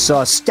Wes, we just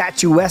saw a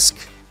statuesque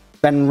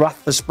Ben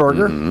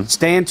Roethlisberger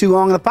stand too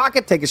long in the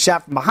pocket, take a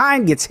shot from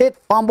behind, gets hit,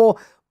 fumble.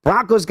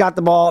 Broncos got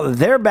the ball.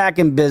 They're back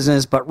in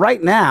business. But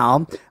right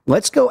now,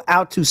 let's go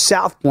out to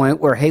South Point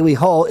where Haley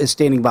Hull is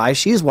standing by.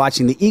 She's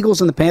watching the Eagles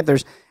and the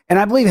Panthers. And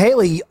I believe,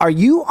 Haley, are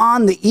you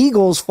on the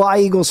Eagles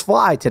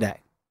fly today?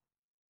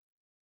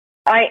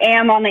 I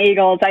am on the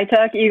Eagles. I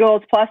took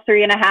Eagles plus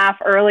 3.5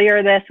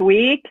 earlier this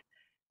week.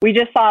 We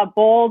just saw a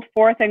bold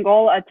 4th and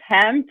goal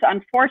attempt.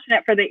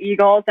 Unfortunate for the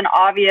Eagles, an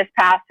obvious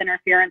pass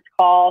interference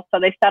call, so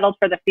they settled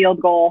for the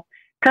field goal.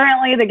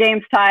 Currently, the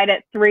game's tied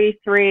at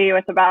 3-3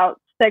 with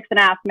about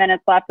 6.5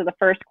 minutes left of the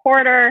first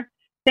quarter.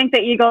 I think the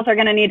Eagles are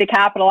going to need to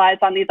capitalize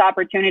on these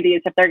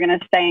opportunities if they're going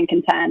to stay and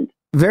contend.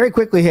 Very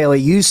quickly,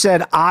 Haley, you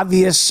said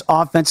obvious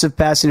offensive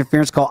pass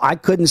interference call. I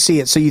couldn't see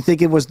it, so you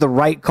think it was the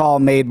right call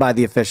made by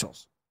the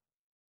officials?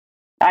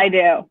 I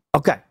do.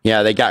 Okay.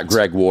 Yeah, they got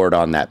Greg Ward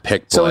on that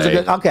pick play. So it was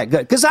good. Okay,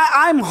 good. Because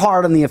I'm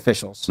hard on the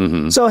officials.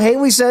 Mm-hmm. So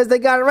Haley says they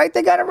got it right.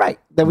 They got it right.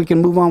 Then we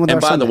can move on with our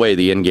And by Sunday. the way,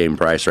 the in-game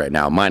price right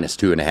now,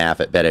 -2.5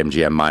 at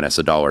BetMGM,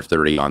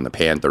 -$1.30 on the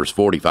Panthers,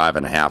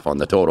 45.5 on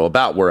the total,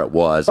 about where it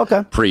was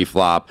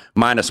pre-flop,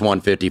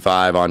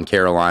 -155 on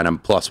Carolina,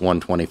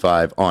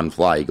 +125 on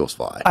Fly Eagles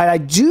Fly. I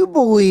do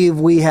believe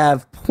we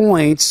have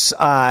points,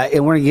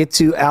 and we're going to get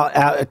to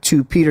out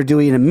to Peter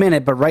Dewey in a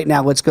minute. But right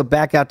now, let's go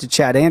back out to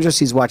Chad Andrus.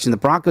 He's watching the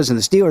Broncos and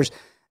the Steelers.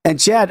 And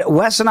Chad,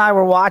 Wes and I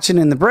were watching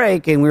in the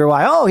break, and we were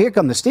like, oh, here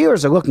come the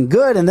Steelers. They're looking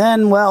good. And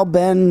then, well,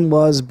 Ben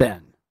was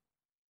Ben.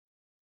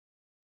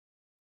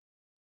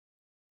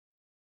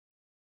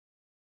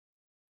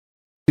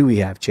 Do we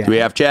have Chad? Do we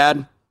have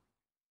Chad?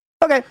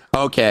 Okay.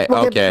 We'll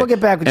get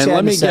back with and Chad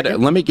in a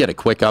second. let me get a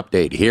quick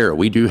update here.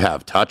 We do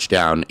have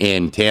touchdown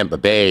in Tampa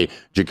Bay.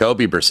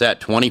 Jacoby Brissett,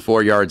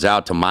 24 yards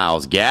out to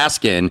Myles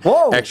Gaskin.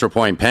 Whoa. Extra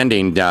point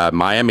pending.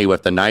 Miami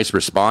with a nice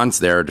response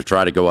there to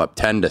try to go up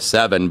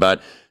 10-7,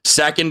 but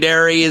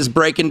secondary is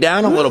breaking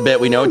down a little bit.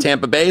 We know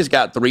Tampa Bay's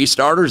got 3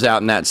 starters out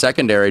in that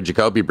secondary.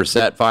 Jacoby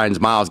Brissett finds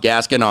Myles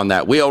Gaskin on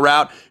that wheel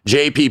route.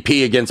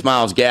 JPP against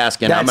Myles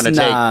Gaskin. I'm going to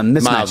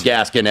take Myles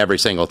Gaskin every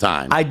single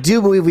time. I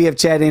do believe we have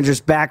Chad Andrus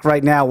back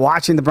right now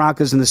watching the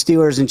Broncos and the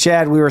Steelers. And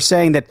Chad, we were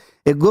saying that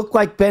it looked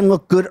like Ben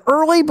looked good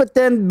early, but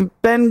then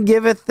Ben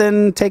giveth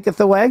and taketh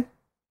away.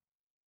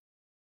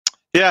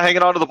 Yeah,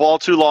 hanging on to the ball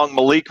too long.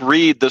 Malik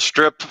Reed, the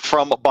strip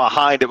from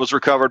behind. It was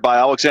recovered by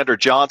Alexander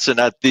Johnson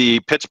at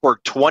the Pittsburgh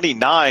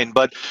 29.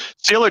 But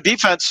Steeler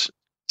defense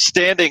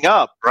standing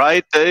up,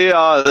 right? They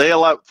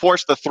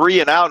forced the 3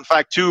 and out. In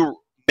fact, 2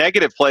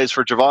 negative plays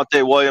for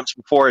Javonte Williams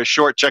before his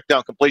short check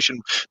down completion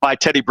by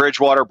Teddy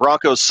Bridgewater.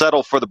 Broncos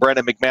settle for the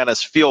Brandon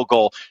McManus field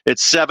goal.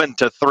 It's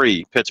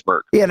 7-3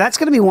 Pittsburgh. Yeah, that's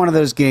going to be one of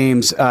those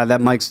games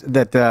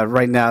that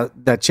right now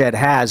that Chad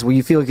has where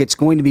you feel like it's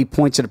going to be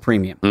points at a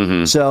premium.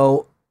 Mm-hmm.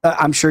 So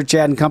I'm sure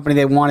Chad and company,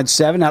 they wanted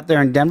 7 out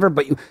there in Denver,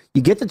 but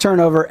you get the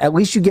turnover, at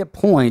least you get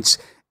points.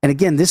 And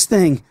again, this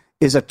thing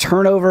is a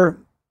turnover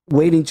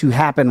waiting to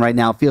happen right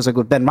now. It feels like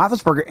with Ben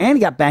Roethlisberger, and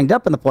he got banged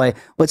up in the play.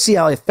 Let's see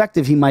how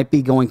effective he might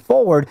be going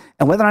forward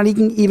and whether or not he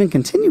can even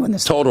continue in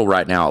this. Total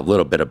right now a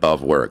little bit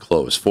above where it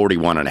closed,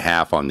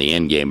 41.5 on the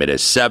in-game. It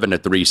is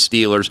 7-3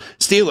 Steelers.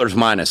 Steelers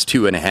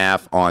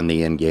 -2.5 on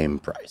the in-game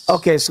price.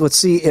 Okay, so let's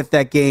see if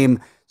that game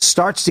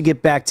starts to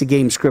get back to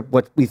game script,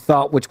 what we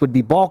thought, which would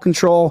be ball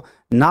control.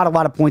 Not a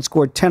lot of points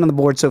scored, 10 on the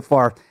board so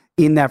far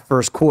in that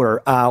first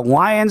quarter.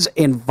 Lions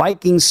and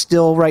Vikings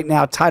still right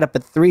now tied up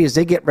at 3 as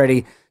they get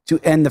ready to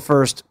end the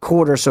first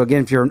quarter. So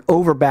again, if you're an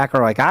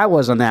overbacker like I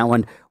was on that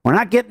one, we're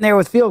not getting there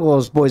with field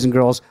goals, boys and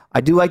girls.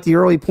 I do like the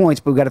early points,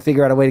 but we've got to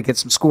figure out a way to get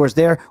some scores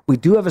there. We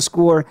do have a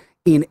score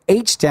in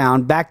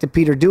H-Town. Back to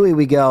Peter Dewey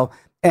we go.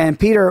 And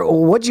Peter,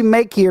 what'd you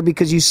make here?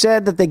 Because you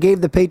said that they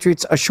gave the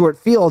Patriots a short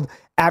field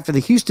after the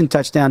Houston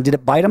touchdown. Did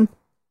it bite them?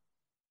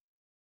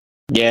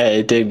 Yeah,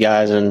 it did,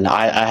 guys, and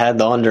I had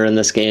the under in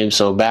this game,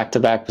 so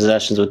back-to-back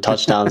possessions with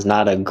touchdowns,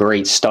 not a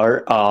great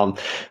start.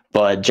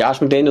 But Josh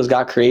McDaniels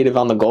got creative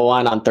on the goal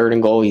line on 3rd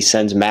and goal. He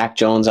sends Mac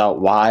Jones out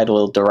wide, a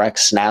little direct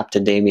snap to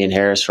Damian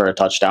Harris for a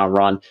touchdown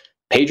run.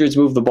 Patriots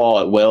moved the ball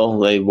at will.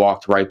 They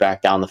walked right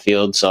back down the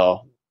field,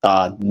 so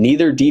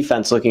neither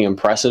defense looking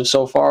impressive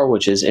so far,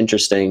 which is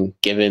interesting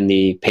given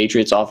the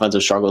Patriots'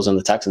 offensive struggles and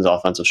the Texans'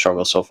 offensive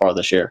struggles so far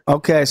this year.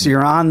 Okay, so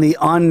you're on the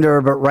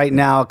under, but right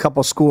now a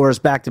couple scores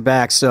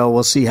back-to-back, so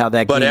we'll see how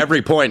that goes. But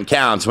every point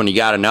counts when you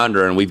got an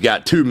under, and we've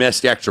got 2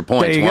 missed extra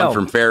points, one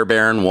from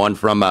Fairbairn, one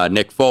from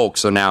Nick Folk.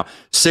 So now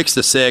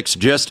 6-6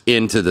 just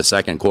into the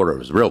second quarter. It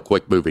was a real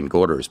quick-moving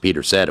quarter, as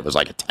Peter said. It was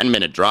like a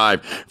 10-minute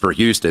drive for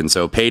Houston.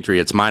 So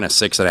Patriots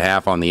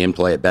 -6.5 on the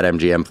in-play at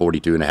BetMGM,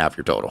 42.5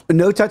 your total.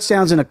 No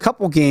touchdowns in a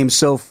couple games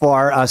so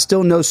far.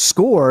 Still no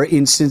score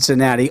in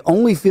Cincinnati.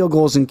 Only field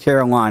goals in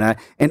Carolina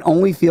and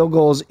only field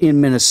goals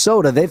in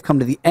Minnesota. They've come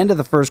to the end of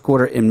the first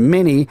quarter in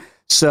many.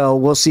 So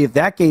we'll see if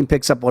that game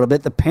picks up a little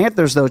bit. The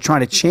Panthers, though, trying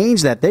to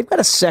change that. They've got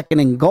a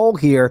 2nd and goal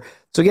here.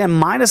 So again,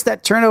 minus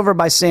that turnover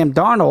by Sam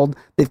Darnold,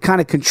 they've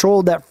kind of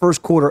controlled that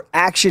first quarter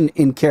action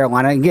in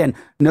Carolina. Again,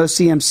 no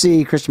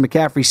CMC. Christian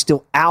McCaffrey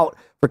still out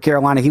for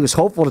Carolina. He was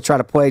hopeful to try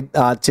to play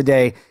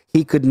today.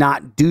 He could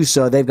not do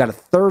so. They've got a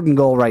 3rd and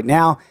goal right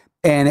now.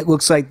 And it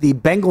looks like the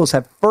Bengals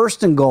have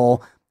 1st and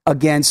goal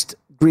against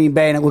Green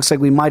Bay, and it looks like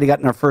we might have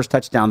gotten our first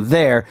touchdown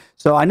there.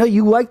 So I know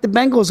you like the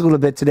Bengals a little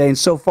bit today, and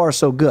so far,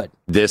 so good.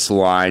 This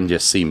line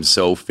just seems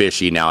so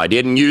fishy now. I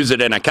didn't use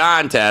it in a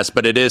contest,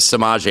 but it is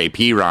Samaje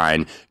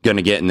Perine going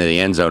to get into the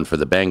end zone for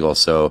the Bengals.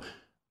 So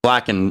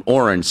black and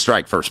orange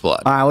strike first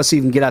blood. All right, let's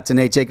even get out to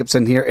Nate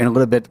Jacobson here in a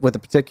little bit with the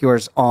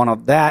particulars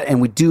on that.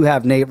 And we do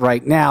have Nate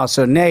right now.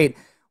 So, Nate,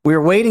 we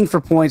were waiting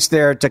for points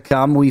there to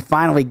come. We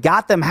finally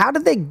got them. How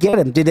did they get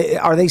them?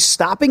 Are they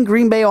stopping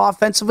Green Bay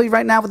offensively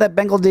right now with that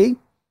Bengal D?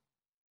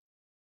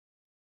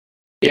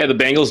 Yeah, the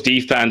Bengals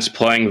defense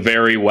playing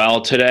very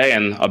well today,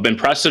 and an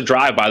impressive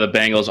drive by the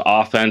Bengals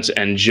offense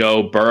and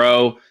Joe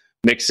Burrow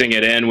mixing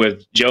it in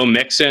with Joe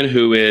Mixon,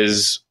 who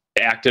is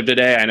active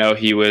today. I know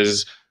he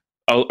was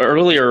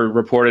earlier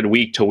reported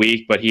week to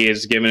week, but he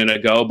has given it a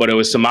go. But it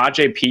was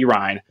Samaje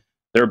Perine,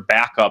 their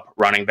backup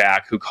running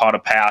back, who caught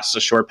a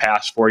short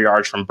pass 4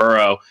 yards from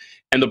Burrow.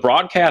 And the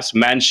broadcast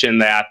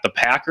mentioned that the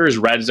Packers'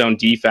 red zone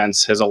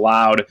defense has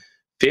allowed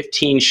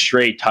 15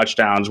 straight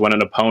touchdowns when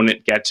an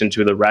opponent gets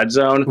into the red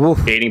zone,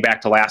 dating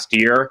back to last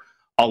year.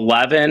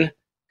 11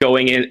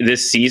 going in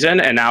this season,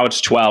 and now it's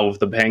 12.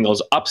 The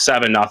Bengals up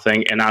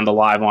 7-0 and on the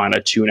live line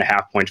a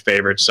 2.5-point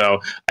favorite. So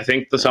I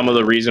think some of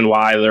the reason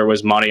why there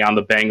was money on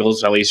the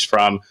Bengals, at least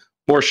from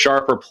more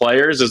sharper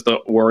players, is the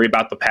worry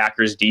about the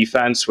Packers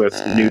defense with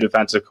new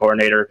defensive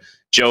coordinator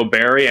Joe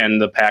Barry, and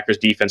the Packers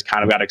defense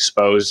kind of got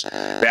exposed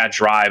that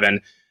drive.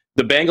 And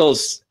the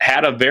Bengals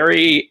had a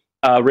very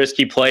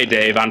risky play,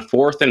 Dave, on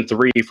 4th and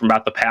 3 from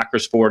about the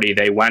Packers 40.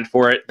 They went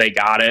for it, they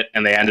got it,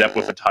 and they ended up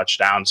with a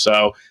touchdown.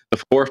 So the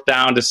 4th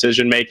down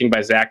decision-making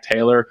by Zach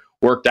Taylor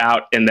worked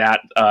out in that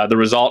the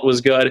result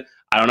was good.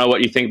 I don't know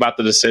what you think about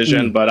the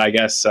decision, but I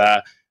guess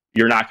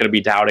you're not going to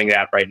be doubting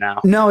that right now.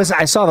 No,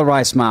 I saw the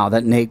wry smile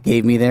that Nate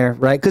gave me there,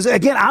 right? Because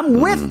again,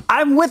 I'm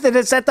with it.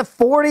 It's at the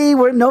 40.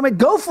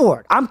 Go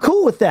for it. I'm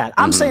cool with that.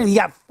 I'm saying you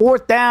got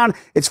 4th down.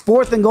 It's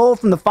 4th and goal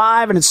from the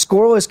 5, and it's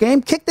scoreless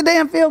game. Kick the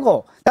damn field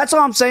goal. That's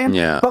all I'm saying.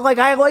 Yeah. But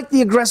I like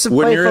the aggressive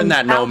when play. When you're in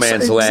that no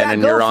man's land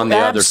and you're on the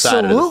other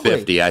side of the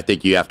 50, I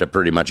think you have to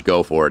pretty much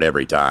go for it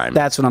every time.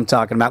 That's what I'm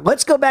talking about.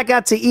 Let's go back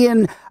out to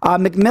Ian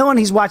McMillan.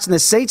 He's watching the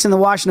Saints and the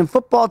Washington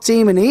football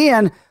team. And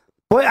Ian,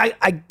 boy,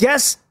 I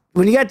guess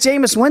when you got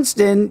Jameis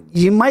Winston,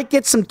 you might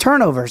get some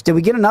turnovers. Did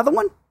we get another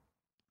one?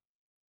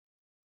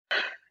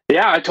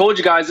 Yeah, I told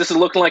you guys this is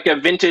looking like a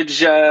vintage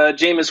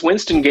Jameis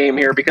Winston game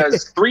here,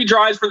 because 3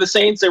 drives for the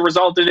Saints, they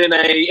resulted in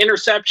a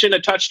interception, a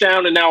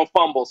touchdown, and now a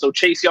fumble. So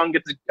Chase Young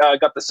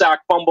got the sack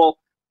fumble.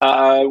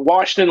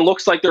 Washington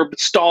looks like they're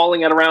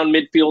stalling at around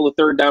midfield.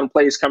 The 3rd down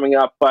play is coming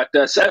up, but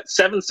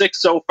 7-6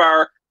 so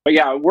far. But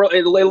yeah,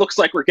 it looks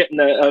like we're getting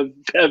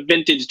a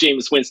vintage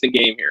Jameis Winston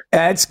game here.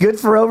 It's good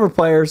for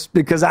overplayers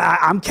because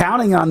I'm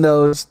counting on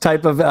those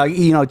type of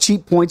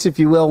cheap points, if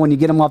you will, when you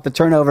get them off the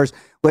turnovers.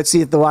 Let's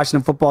see if the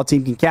Washington football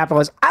team can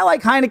capitalize. I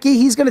like Heineke.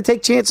 He's going to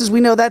take chances.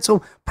 We know that,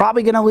 so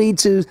probably going to lead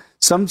to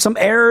some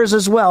errors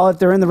as well. If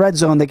they're in the red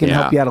zone, they can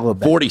help you out a little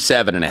bit.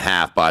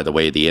 47.5, by the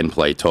way, the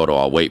in-play total.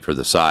 I'll wait for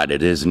the side.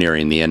 It is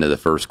nearing the end of the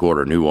first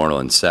quarter. New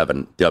Orleans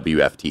 7,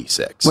 WFT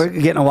 6. We're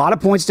getting a lot of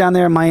points down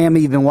there in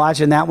Miami. You've been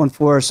watching that one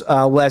for us,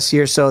 Wes,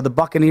 here. So the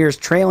Buccaneers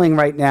trailing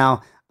right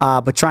now,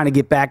 but trying to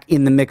get back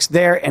in the mix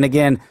there. And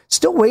again,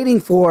 still waiting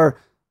for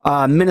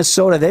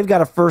Minnesota. They've got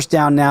a first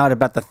down now at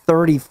about the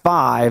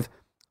 35.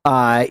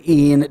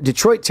 In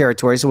Detroit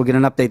territory, so we'll get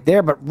an update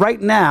there. But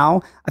right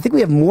now, I think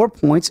we have more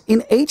points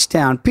in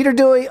H-Town. Peter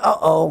Dewey,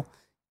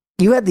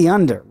 you had the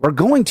under. We're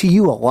going to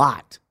you a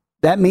lot.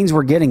 That means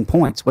we're getting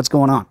points. What's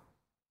going on?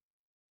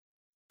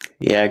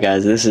 Yeah,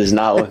 guys, this is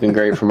not looking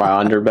great for my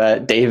under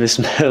bet. Davis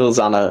Mills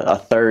on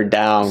a 3rd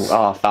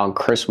down found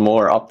Chris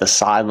Moore up the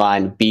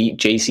sideline, beat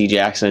J.C.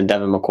 Jackson and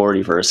Devin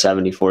McCourty for a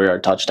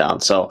 74-yard touchdown.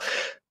 So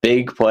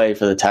big play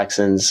for the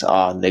Texans.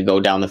 They go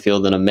down the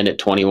field in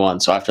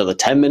 1:21. So after the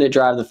 10-minute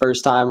drive the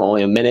first time,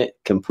 only a minute,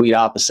 complete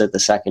opposite the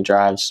second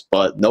drives.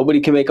 But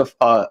nobody can make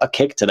a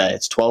kick today.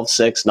 It's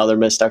 12-6, another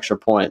missed extra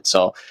point.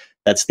 So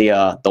that's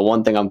the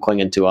one thing I'm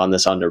clinging to on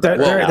this under.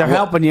 They're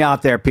helping you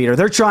out there, Peter.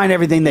 They're trying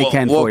everything they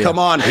can for you. Well, come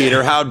on,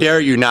 Peter. How dare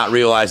you not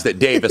realize that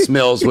Davis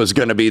Mills was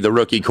going to be the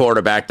rookie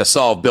quarterback to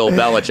solve Bill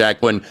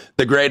Belichick when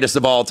the greatest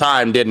of all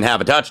time didn't have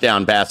a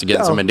touchdown pass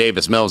against him, and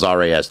Davis Mills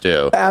already has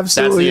 2.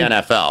 Absolutely.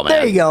 That's the NFL, man.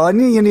 There you go.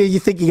 And you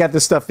think you got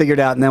this stuff figured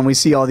out, and then we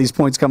see all these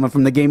points coming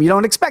from the game. You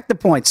don't expect the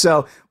points,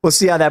 so we'll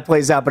see how that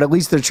plays out. But at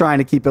least they're trying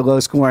to keep it low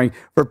scoring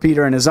for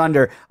Peter and his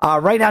under.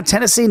 Right now,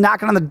 Tennessee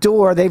knocking on the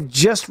door. They've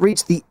just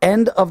reached the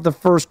end of the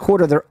first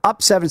quarter. They're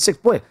up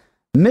 7-6. Boy,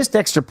 missed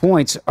extra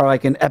points are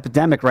like an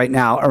epidemic right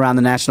now around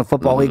the National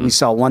Football League. We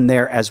saw one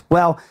there as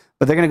well.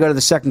 But they're going to go to the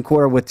second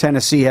quarter with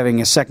Tennessee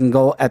having a second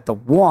goal at the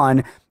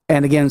 1.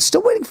 And again,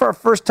 still waiting for our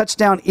first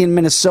touchdown in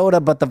Minnesota,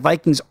 but the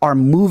Vikings are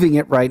moving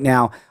it right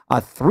now.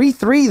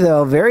 3-3,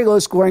 though, very low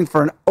scoring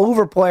for an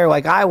overplayer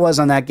like I was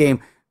on that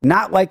game.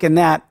 Not liking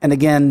that. And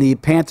again, the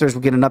Panthers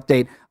will get an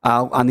update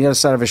on the other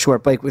side of a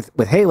short break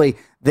with Haley.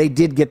 They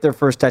did get their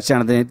first touchdown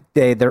of the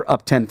day. They're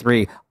up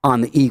 10-3 on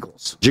the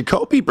Eagles.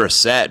 Jacoby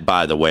Brissett,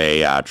 by the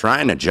way,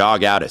 trying to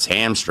jog out his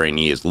hamstring.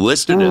 He is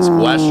listed as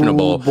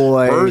questionable.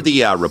 Per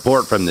the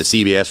report from the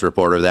CBS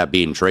reporter, that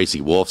being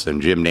Tracy Wolfson,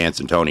 Jim Nance,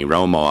 and Tony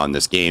Romo on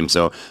this game.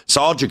 So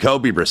saw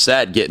Jacoby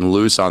Brissett getting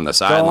loose on the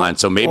sideline.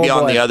 So maybe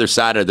on the other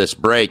side of this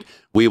break,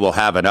 we will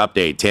have an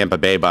update. Tampa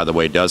Bay, by the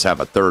way, does have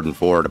a 3rd and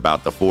 4 at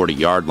about the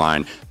 40-yard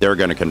line. They're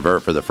going to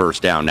convert for the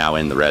first down now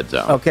in the red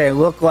zone. Okay,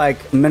 look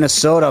like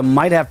Minnesota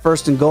might have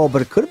 1st and goal,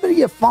 but it could have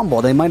been a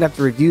fumble. They might have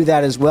to review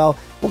that as well.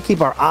 We'll keep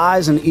our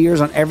eyes and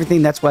ears on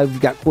everything. That's why we've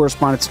got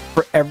correspondents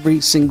for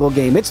every single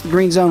game. It's the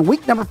Green Zone,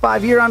 week number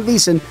 5 here on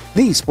VSiN,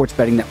 the Sports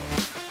Betting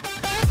Network.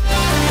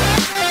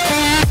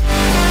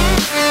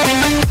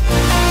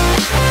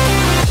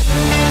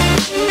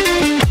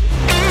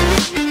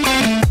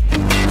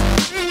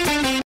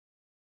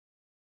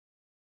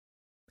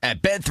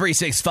 At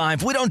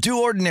Bet365, we don't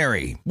do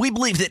ordinary. We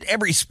believe that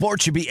every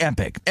sport should be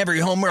epic. Every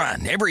home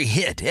run, every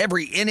hit,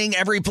 every inning,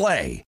 every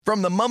play.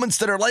 From the moments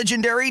that are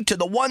legendary to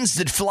the ones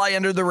that fly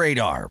under the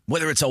radar.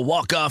 Whether it's a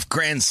walk-off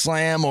grand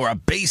slam or a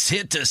base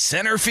hit to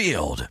center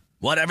field.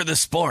 Whatever the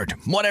sport,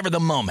 whatever the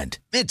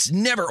moment. It's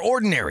never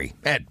ordinary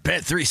at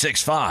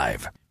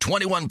Bet365.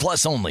 21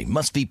 plus only.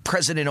 Must be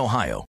present in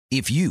Ohio.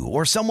 If you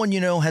or someone you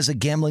know has a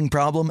gambling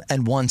problem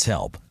and wants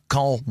help,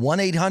 call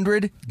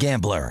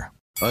 1-800-GAMBLER.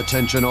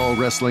 Attention all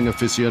wrestling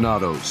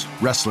aficionados.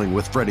 Wrestling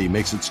with Freddie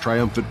makes its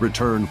triumphant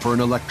return for an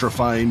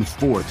electrifying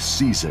 4th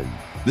season.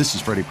 This is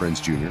Freddie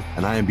Prinze Jr.,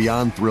 and I am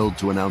beyond thrilled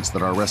to announce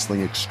that our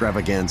wrestling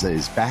extravaganza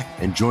is back,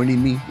 and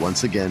joining me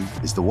once again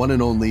is the one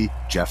and only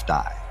Jeff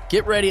Dye.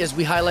 Get ready as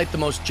we highlight the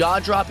most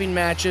jaw-dropping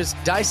matches,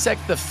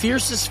 dissect the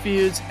fiercest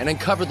feuds, and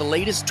uncover the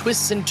latest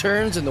twists and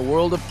turns in the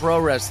world of pro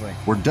wrestling.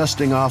 We're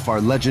dusting off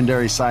our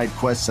legendary side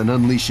quests and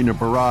unleashing a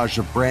barrage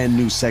of brand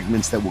new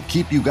segments that will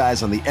keep you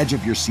guys on the edge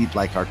of your seat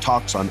like our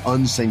talks on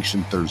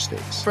Unsanctioned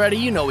Thursdays. Freddie,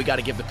 you know we got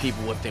to give the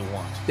people what they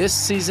want. This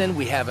season,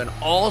 we have an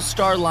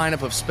all-star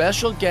lineup of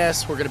special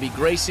guests who are going to be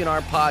gracing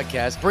our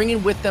podcast,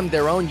 bringing with them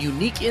their own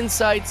unique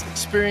insights,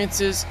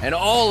 experiences, and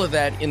all of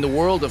that in the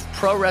world of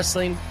pro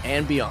wrestling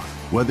and beyond.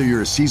 Whether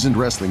you're a seasoned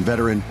wrestling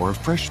veteran or a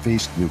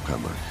fresh-faced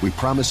newcomer, we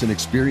promise an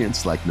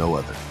experience like no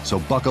other. So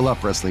buckle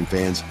up, wrestling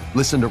fans.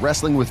 Listen to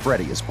Wrestling with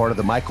Freddie as part of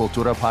the My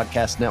Cultura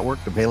Podcast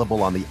Network,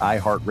 available on the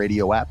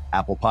iHeartRadio app,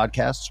 Apple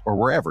Podcasts, or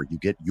wherever you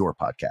get your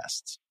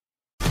podcasts.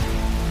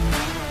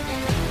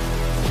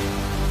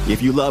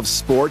 If you love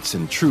sports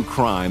and true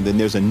crime, then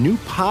there's a new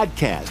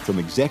podcast from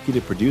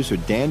executive producer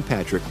Dan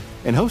Patrick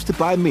and hosted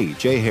by me,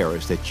 Jay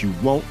Harris, that you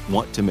won't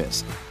want to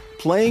miss.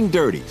 Playing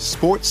Dirty: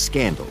 Sports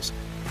Scandals.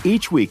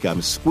 Each week,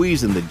 I'm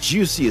squeezing the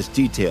juiciest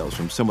details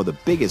from some of the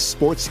biggest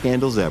sports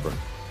scandals ever.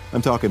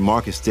 I'm talking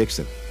Marcus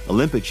Dixon,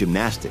 Olympic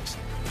gymnastics,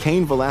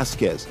 Cain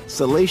Velasquez,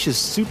 salacious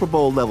Super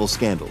Bowl-level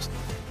scandals.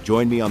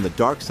 Join me on the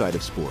dark side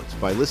of sports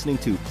by listening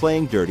to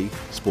Playing Dirty: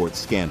 Sports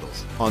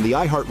Scandals on the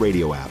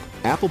iHeartRadio app,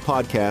 Apple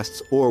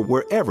Podcasts, or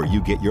wherever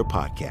you get your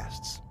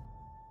podcasts.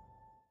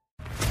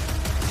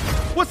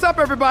 What's up,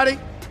 everybody?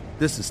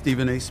 This is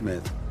Stephen A.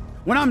 Smith.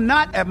 When I'm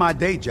not at my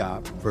day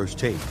job, First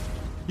Take,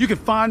 you can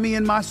find me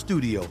in my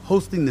studio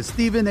hosting the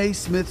Stephen A.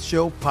 Smith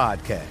Show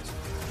podcast.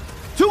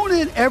 Tune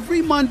in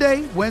every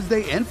Monday,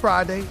 Wednesday, and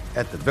Friday,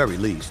 at the very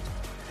least,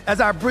 as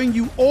I bring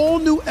you all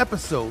new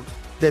episodes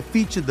that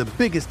feature the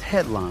biggest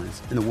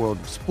headlines in the world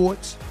of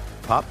sports,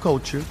 pop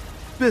culture,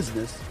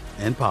 business,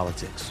 and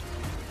politics.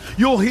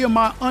 You'll hear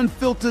my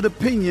unfiltered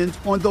opinions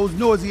on those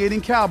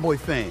nauseating Cowboy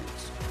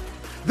fans,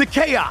 the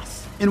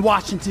chaos in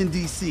Washington,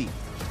 D.C.,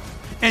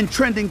 and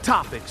trending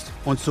topics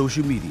on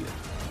social media,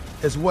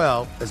 as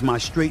well as my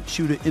straight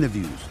shooter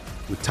interviews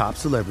with top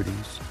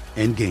celebrities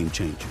and game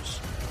changers.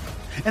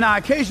 And I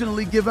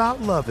occasionally give out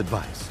love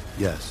advice.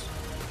 Yes,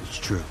 it's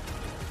true.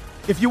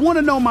 If you want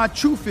to know my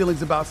true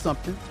feelings about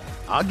something,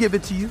 I'll give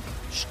it to you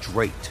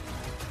straight.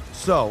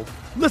 So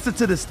listen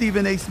to the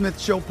Stephen A. Smith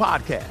Show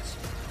podcast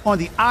on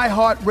the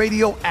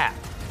iHeartRadio app,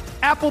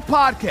 Apple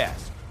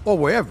Podcasts, or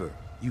wherever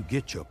you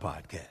get your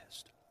podcast.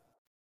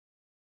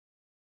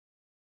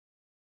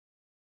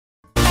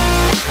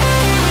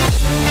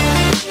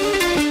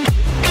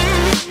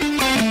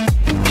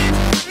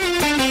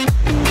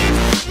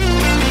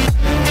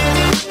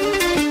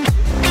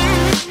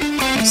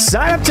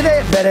 Sign up today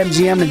at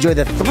BetMGM and enjoy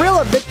the thrill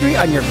of victory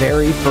on your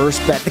very first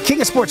bet. The King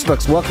of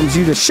Sportsbooks welcomes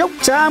you to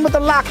Showtime with the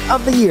lock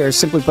of the year.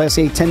 Simply place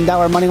a $10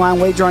 moneyline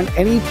wager on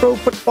any pro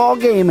football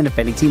game, and if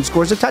any team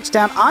scores a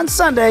touchdown on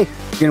Sunday,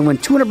 you're going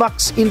to win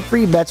 $200 in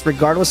free bets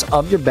regardless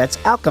of your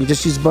bet's outcome.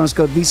 Just use the bonus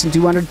code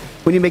VEASAN200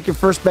 when you make your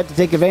first bet to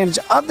take advantage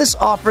of this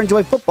offer.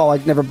 Enjoy football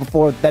like never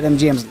before with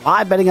BetMGM's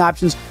live betting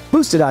options,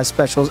 boosted odds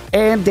specials,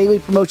 and daily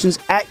promotions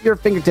at your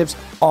fingertips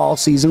all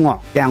season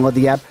long. Download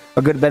the app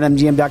or go to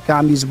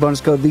BetMGM.com. Use the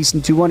bonus code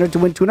VEASAN200 to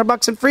win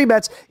 $200 in free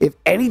bets if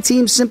any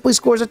team simply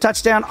scores a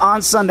touchdown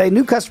on Sunday.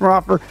 New customer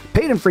offer,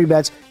 paid in free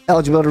bets.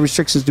 Eligibility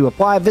restrictions do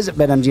apply. Visit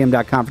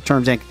BetMGM.com for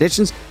terms and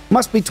conditions.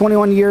 Must be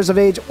 21 years of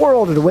age or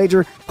older to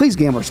wager. Please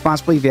gamble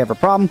responsibly. If you have a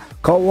problem,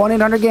 call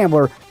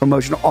 1-800-GAMBLER.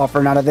 Promotional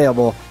offer not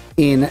available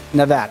in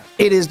Nevada.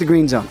 It is the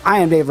Green Zone. I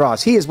am Dave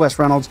Ross. He is Wes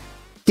Reynolds.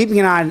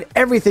 Keeping an eye on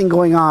everything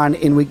going on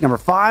in week number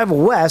 5.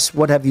 Wes,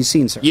 what have you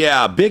seen, sir?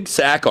 Yeah, big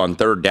sack on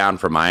third down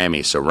for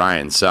Miami. So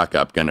Ryan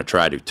Suckup going to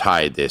try to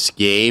tie this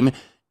game.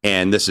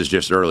 And this is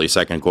just early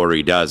second quarter.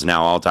 He does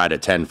now all tied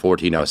at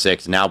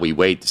 10-14-06. Now we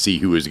wait to see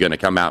who is going to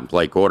come out and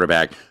play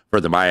quarterback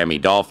for the Miami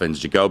Dolphins.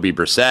 Jacoby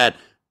Brissett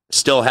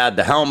still had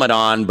the helmet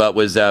on, but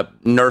was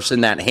nursing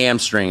that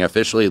hamstring,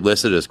 officially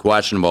listed as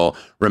questionable.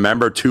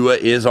 Remember, Tua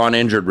is on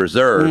injured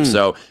reserve.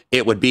 So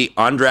it would be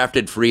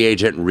undrafted free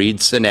agent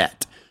Reed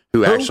Sinnett,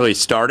 who actually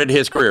started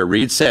his career.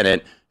 Reed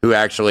Sinnett, who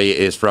actually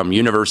is from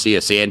University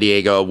of San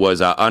Diego,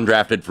 was an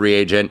undrafted free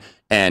agent.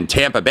 And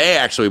Tampa Bay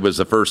actually was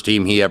the first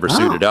team he ever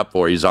suited up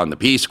for. He's on the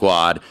P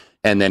squad.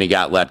 and then he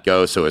got let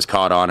go, so is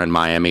caught on in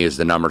Miami as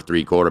the number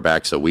 3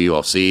 quarterback. So we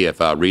will see if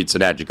Reid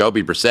Sinnett,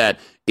 Jacoby Brissett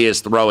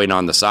is throwing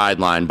on the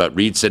sideline, but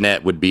Reid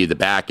Sinnett would be the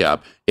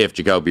backup if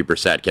Jacoby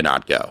Brissett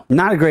cannot go.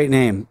 Not a great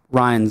name,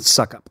 Ryan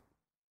Suckup.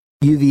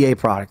 UVA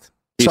product.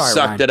 He Sorry,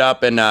 sucked Ryan. it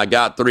up and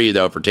got 3,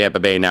 though, for Tampa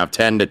Bay. Now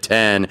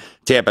 10-10.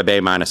 Tampa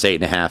Bay minus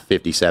 8.5,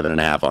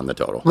 57.5 on the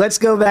total. Let's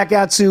go back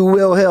out to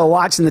Will Hill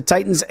watching the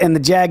Titans and the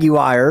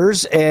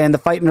Jaguars and the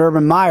fighting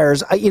Urban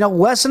Myers.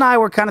 Wes and I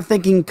were kind of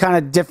thinking kind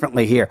of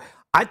differently here.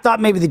 I thought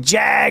maybe the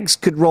Jags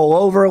could roll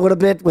over a little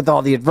bit with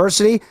all the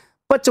adversity.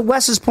 But to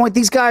Wes's point,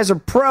 these guys are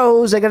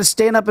pros. They got to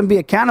stand up and be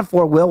accounted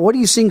for, Will. What are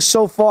you seeing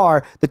so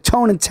far, the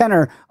tone and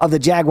tenor of the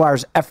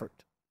Jaguars' effort?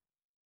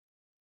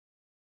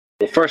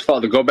 Well, first of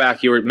all, to go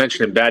back, you were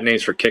mentioning bad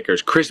names for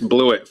kickers. Chris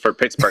Blewett for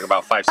Pittsburgh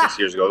about 5-6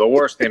 years ago. The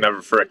worst name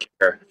ever for a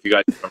kicker, if you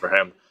guys remember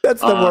him.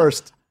 That's the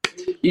worst.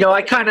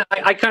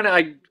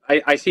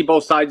 I see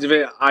both sides of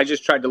it. I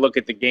just tried to look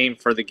at the game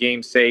for the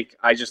game's sake.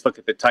 I just look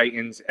at the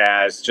Titans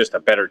as just a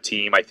better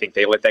team. I think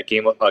they let that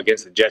game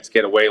against the Jets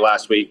get away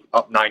last week,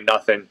 up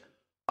 9-0.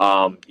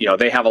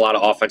 They have a lot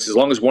of offense. As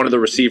long as one of the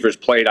receivers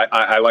played,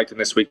 I liked them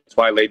this week. That's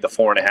why I laid the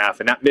 4.5.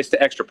 And that missed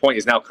the extra point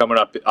is now coming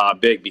up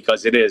big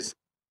because it is.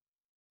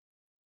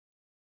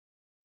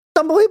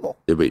 Unbelievable.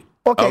 Did we?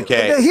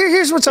 Okay.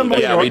 Here's what's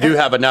unbelievable. Yeah, we do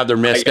have another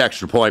missed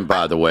extra point,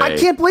 by the way. I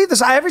can't believe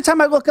this. Every time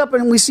I look up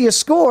and we see a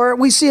score,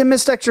 we see a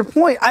missed extra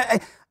point.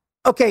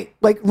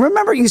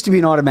 Remember it used to be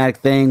an automatic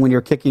thing when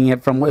you're kicking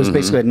it from what was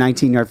basically a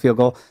 19-yard field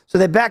goal. So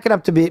they back it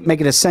up to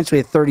make it essentially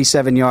a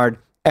 37-yard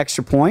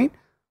extra point.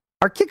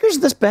 Are kickers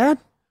this bad?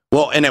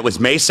 Well, and it was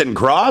Mason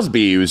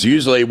Crosby, who's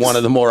usually one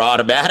of the more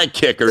automatic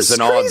kickers in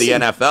all of the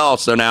NFL.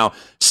 So now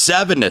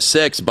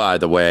 7-6, by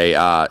the way,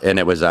 and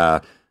it was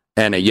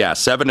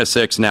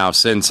 7-6 now.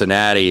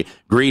 Cincinnati,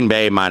 Green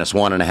Bay minus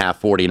 1.5,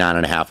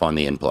 49.5 on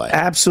the in play.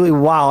 Absolutely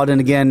wild. And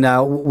again,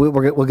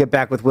 we'll get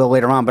back with Will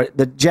later on. But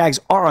the Jags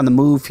are on the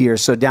move here,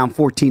 so down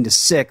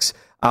 14-6.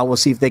 We'll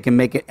see if they can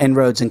make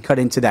inroads and cut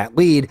into that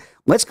lead.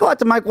 Let's go out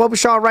to Mike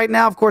Wobschall right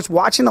now. Of course,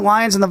 watching the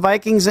Lions and the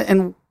Vikings.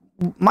 And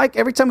Mike,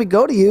 every time we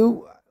go to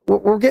you,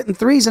 we're getting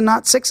 3s and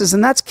not 6s,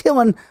 and that's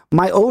killing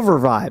my over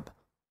vibe.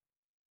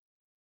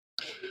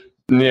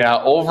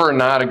 Yeah, over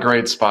not a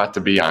great spot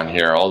to be on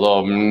here.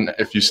 Although,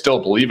 if you still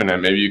believe in it,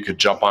 maybe you could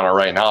jump on it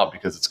right now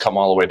because it's come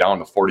all the way down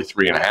to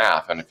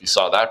 43.5. And if you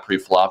saw that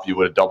pre-flop, you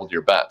would have doubled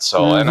your bet.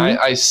 So, and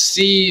I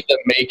see the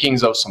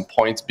makings of some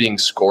points being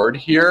scored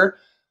here.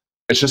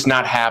 It's just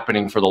not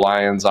happening for the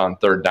Lions on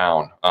third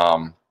down.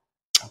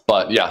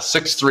 But yeah,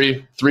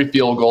 6-3, 3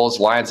 field goals.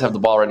 Lions have the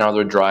ball right now.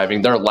 They're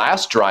driving. Their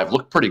last drive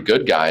looked pretty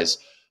good, guys.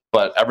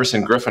 But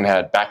Everson Griffin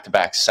had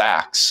back-to-back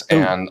sacks,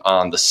 and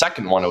on the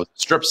second one, it was a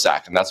strip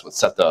sack, and that's what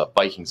set the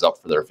Vikings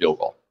up for their field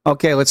goal.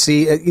 Okay, let's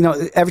see.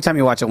 Every time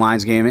you watch a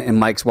Lions game, and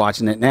Mike's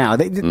watching it now,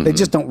 they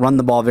just don't run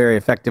the ball very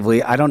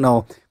effectively. I don't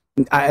know.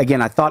 I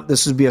thought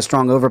this would be a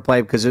strong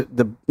overplay because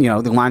the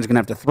Lions are going to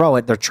have to throw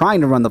it. They're trying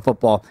to run the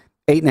football.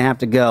 8.5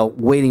 to go,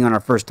 waiting on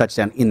our first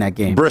touchdown in that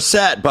game.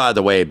 Brissett, by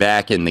the way,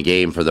 back in the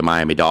game for the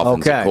Miami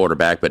Dolphins at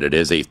quarterback, but it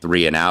is a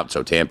 3-and-out,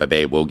 so Tampa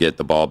Bay will get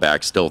the ball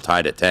back, still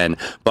tied at 10.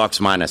 Bucks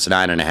minus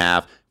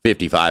 9.5,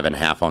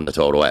 55.5 on the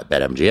total at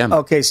BetMGM.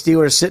 Okay,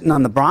 Steelers sitting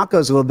on the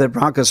Broncos a little bit.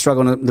 Broncos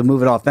struggling to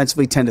move it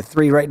offensively,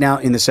 10-3 right now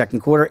in the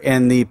second quarter,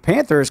 and the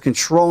Panthers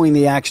controlling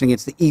the action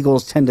against the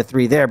Eagles,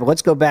 10-3 there. But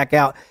let's go back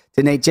out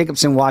to Nate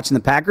Jacobson watching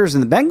the Packers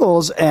and the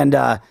Bengals,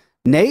 and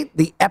Nate,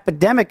 the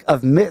epidemic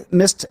of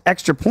missed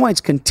extra points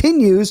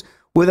continues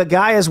with a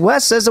guy, as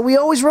Wes says, that we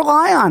always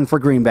rely on for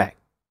Green Bay.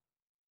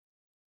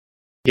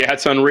 Yeah,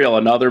 it's unreal.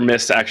 Another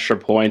missed extra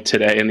point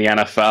today in the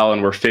NFL,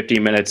 and we're 50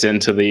 minutes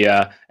into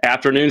the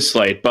afternoon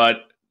slate.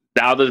 But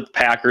now the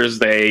Packers,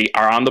 they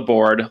are on the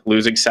board,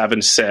 losing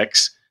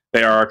 7-6.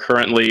 They are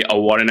currently a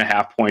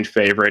 1.5-point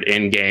favorite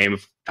in game,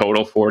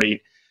 total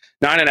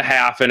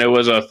 49.5, and it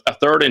was a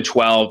 3rd and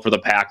 12 for the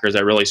Packers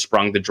that really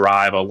sprung the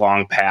drive, a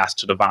long pass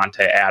to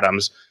Davante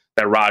Adams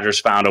that Rodgers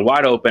found a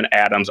wide open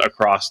Adams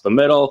across the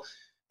middle.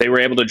 They were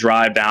able to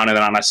drive down, and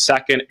then on a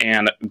 2nd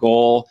and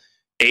goal,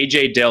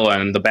 A.J.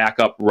 Dillon, the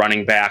backup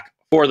running back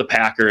for the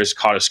Packers,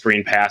 caught a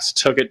screen pass,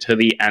 took it to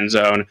the end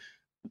zone,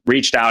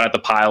 reached out at the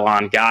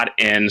pylon, got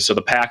in. So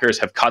the Packers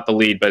have cut the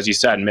lead, but as you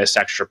said, missed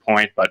extra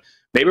point. But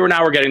maybe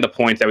we're getting the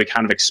point that we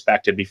kind of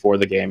expected before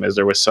the game, as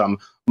there was some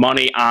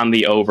money on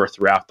the over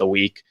throughout the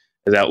week.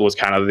 That was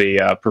kind of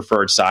the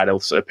preferred side,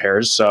 it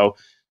appears. So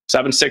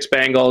 7-6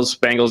 Bengals.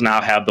 Bengals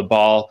now have the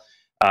ball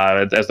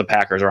as the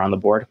Packers are on the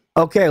board.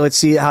 Okay, let's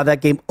see how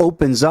that game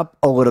opens up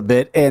a little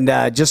bit. And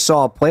just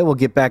saw a play. We'll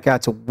get back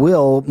out to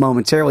Will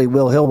momentarily.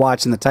 Will Hill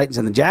watching the Titans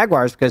and the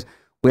Jaguars because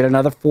we had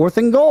another 4th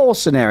and goal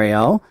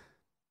scenario,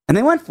 and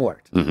they went for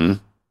it. Mm-hmm.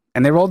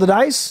 And they rolled the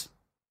dice,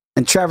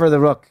 and Trevor the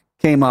Rook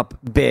came up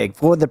big.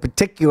 For the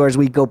particulars,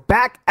 we go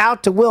back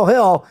out to Will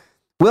Hill.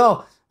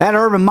 Will, that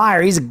Urban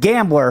Meyer, he's a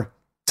gambler.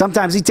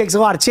 Sometimes he takes a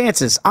lot of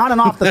chances on and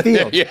off the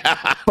field.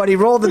 Yeah. But he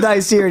rolled the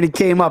dice here, and he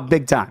came up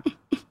big time.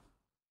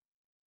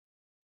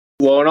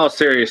 Well, in all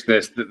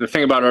seriousness, the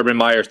thing about Urban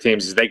Meyer's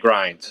teams is they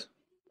grind.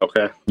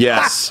 Okay.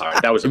 Yes. All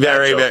right. That was a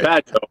very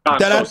bad joke. I'm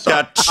so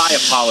sorry.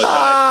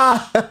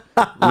 I apologize.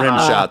 Rim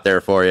shot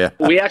there for you.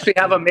 We actually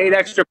have a made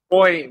extra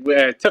point.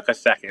 It took a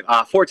second.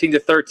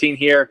 14-13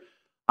 here.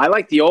 I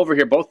like the over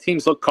here. Both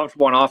teams look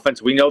comfortable on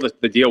offense. We know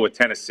the deal with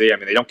Tennessee. I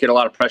mean, they don't get a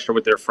lot of pressure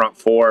with their front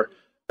four.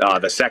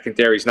 The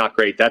secondary is not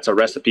great. That's a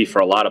recipe for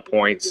a lot of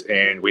points.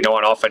 And we know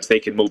on offense they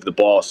can move the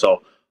ball.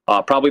 So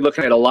probably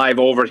looking at a live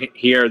over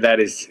here that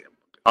is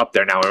up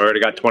there now. We already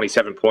got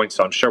 27 points,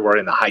 so I'm sure we're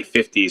in the high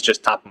 50s,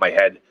 just top of my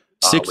head,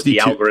 with the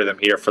algorithm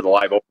here for the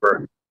live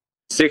over.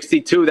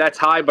 62, that's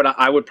high, but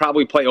I would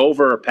probably play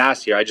over or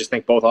pass here. I just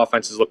think both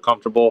offenses look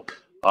comfortable.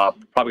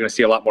 Probably going to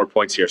see a lot more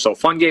points here. So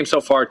fun game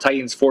so far.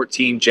 Titans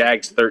 14,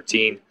 Jags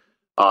 13.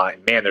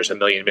 Man, there's a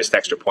million missed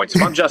extra points.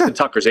 If I'm Justin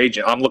Tucker's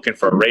agent, I'm looking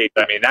for a raise.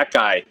 I mean, that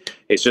guy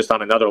is just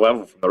on another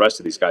level from the rest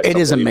of these guys. It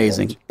is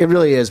amazing. It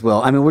really is,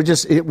 Will. I mean,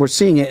 we're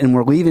seeing it, and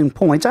we're leaving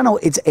points. I know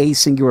it's a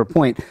singular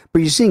point, but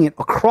you're seeing it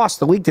across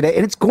the league today,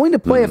 and it's going to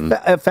play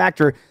a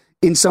factor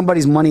in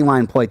somebody's money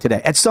line play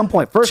today at some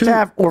point, first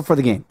half or for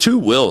the game. To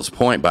Will's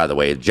point, by the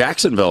way,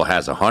 Jacksonville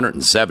has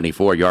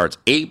 174 yards,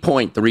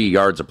 8.3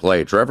 yards a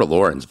play. Trevor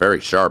Lawrence,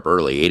 very sharp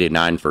early,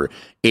 89 for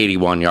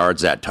 81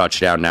 yards. That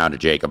touchdown now to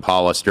Jacob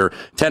Hollister.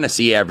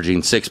 Tennessee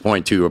averaging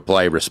 6.2 a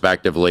play,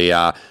 respectively.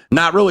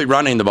 Not really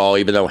running the ball,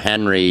 even though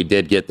Henry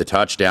did get the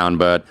touchdown,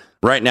 but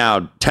right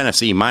now,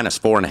 Tennessee minus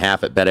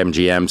 4.5 at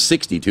BetMGM,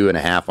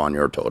 62.5 on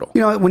your total.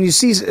 You know, when you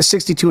see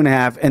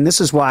 62.5, and this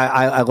is why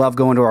I love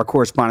going to our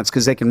correspondents,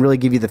 because they can really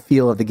give you the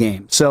feel of the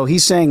game. So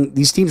he's saying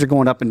these teams are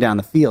going up and down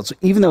the field. So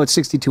even though it's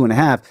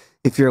 62.5,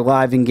 if you're a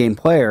live in-game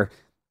player,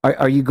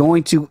 are you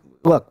going to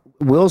look?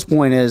 Will's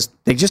point is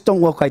they just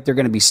don't look like they're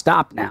going to be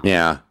stopped now.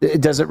 Yeah.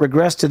 Does it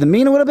regress to the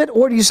mean a little bit,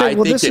 or do you say,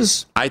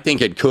 I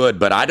think it could,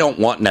 but I don't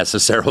want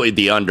necessarily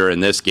the under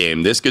in this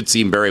game. This could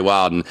seem very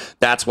wild, and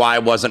that's why I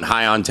wasn't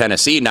high on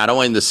Tennessee. Not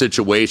only in the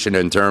situation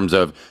in terms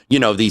of,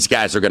 these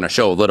guys are going to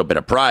show a little bit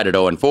of pride at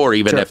 0-4,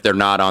 even if they're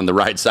not on the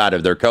right side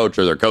of their coach,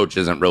 or their coach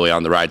isn't really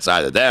on the right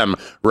side of them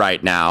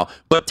right now.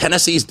 But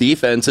Tennessee's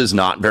defense is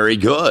not very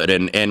good,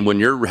 and when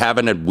you're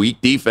having a weak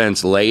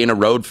defense laying a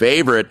road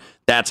favorite,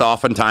 that's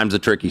oftentimes a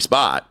tricky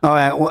spot. All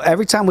right. Well,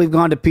 every time we've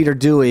gone to Peter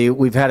Dewey,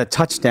 we've had a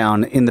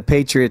touchdown in the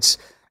Patriots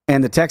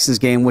and the Texans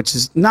game, which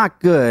is not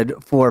good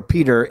for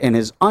Peter and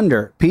his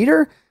under.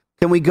 Peter,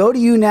 can we go to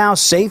you now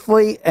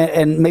safely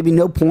and maybe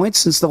no points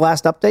since the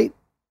last update?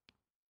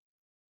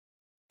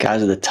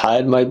 Guys, the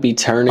tide might be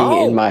turning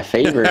in my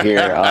favor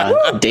here.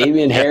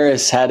 Damian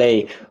Harris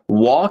had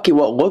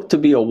what looked to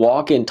be a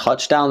walk-in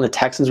touchdown. The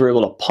Texans were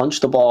able to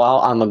punch the ball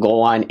out on the goal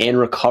line and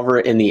recover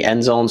it in the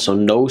end zone, so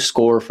no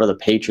score for the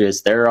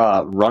Patriots. Their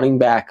running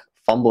back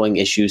fumbling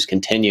issues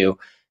continue,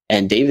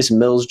 and Davis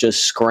Mills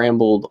just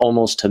scrambled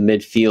almost to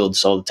midfield.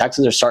 So the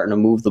Texans are starting to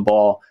move the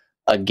ball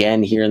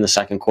again here in the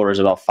second quarter. There's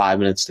about 5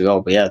 minutes to go.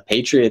 But yeah, the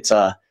Patriots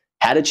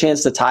had a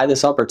chance to tie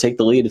this up or take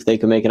the lead if they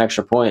could make an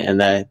extra point,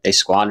 and they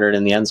squandered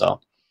in the end zone.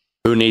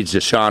 Who needs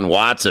Deshaun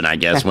Watson, I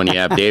guess, when you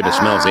have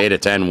Davis Mills 8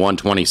 of 10,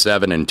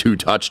 127, and 2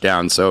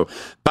 touchdowns. So,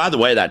 by the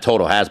way, that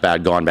total has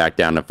gone back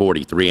down to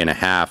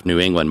 43.5. New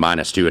England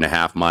minus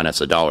 2.5, minus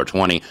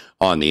 $1.20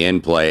 on the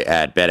in-play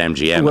at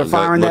BetMGM. We're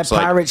firing that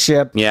pirate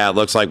ship. Yeah, it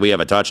looks like we have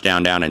a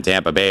touchdown down in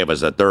Tampa Bay. It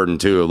was a 3rd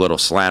and 2, a little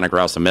slant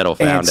across the middle.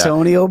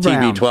 Antonio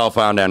Brown. TB12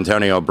 found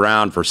Antonio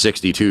Brown for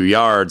 62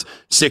 yards.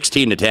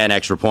 16-10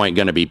 extra point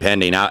going to be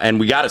pending. And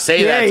we got to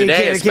say that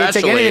today, especially. Can't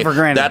take anything for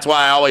granted. That's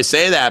why I always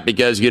say that,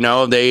 because,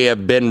 they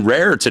have been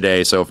rare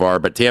today so far,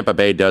 but Tampa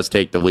Bay does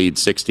take the lead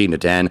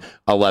 16-10,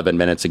 11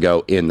 minutes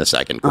ago in the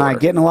second quarter. All right,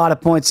 getting a lot of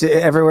points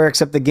everywhere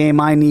except the game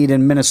I need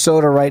in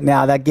Minnesota right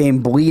now. That game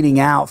bleeding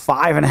out,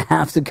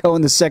 5.5 to go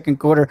in the second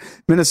quarter.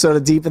 Minnesota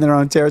deep in their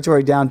own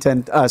territory, down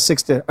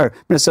 6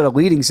 Minnesota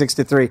leading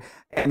 6-3.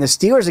 And the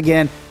Steelers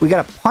again, we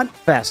got a punt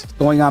fest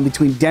going on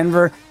between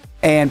Denver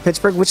and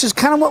Pittsburgh, which is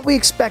kind of what we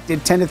expected.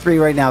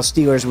 10-3 right now,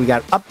 Steelers. We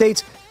got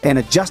updates and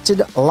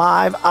adjusted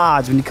live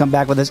odds when you come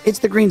back with us. It's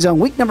the Green Zone,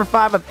 week number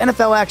 5 of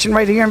NFL action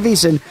right here in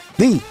VSiN,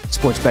 the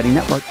Sports Betting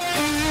Network.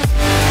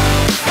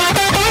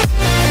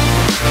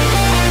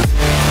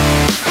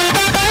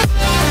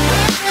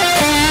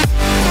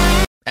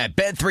 At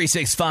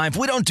Bet365,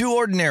 we don't do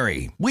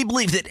ordinary. We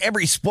believe that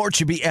every sport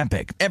should be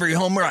epic. Every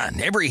home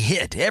run, every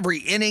hit, every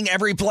inning,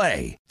 every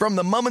play. From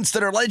the moments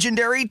that are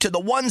legendary to the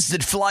ones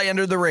that fly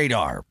under the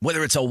radar.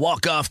 Whether it's a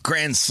walk-off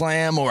grand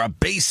slam or a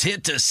base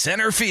hit to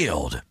center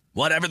field.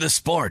 Whatever the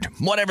sport,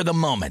 whatever the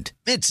moment,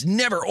 it's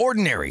never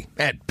ordinary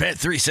at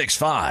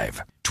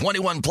Bet365.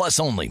 21 plus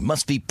only.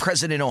 Must be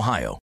present in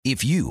Ohio.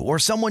 If you or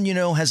someone you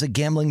know has a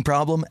gambling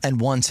problem and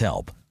wants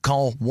help,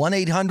 call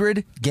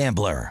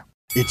 1-800-GAMBLER.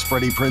 It's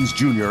Freddie Prinze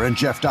Jr. and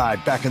Jeff Dye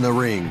back in the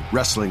ring.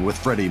 Wrestling with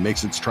Freddie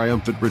makes its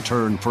triumphant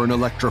return for an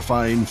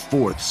electrifying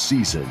 4th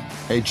season.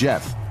 Hey,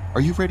 Jeff, Are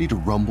you ready to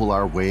rumble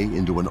our way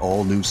into an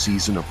all-new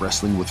season of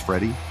Wrestling with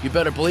Freddie? You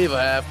better believe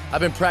I have.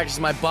 I've been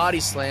practicing my body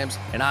slams,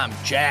 and I'm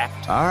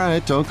jacked. All right,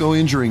 don't go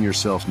injuring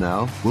yourself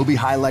now. We'll be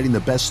highlighting the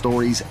best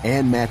stories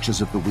and matches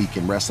of the week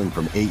in wrestling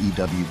from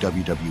AEW,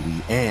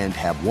 WWE, and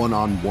have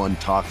one-on-one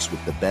talks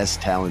with the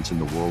best talents in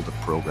the world of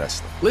pro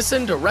wrestling.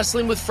 Listen to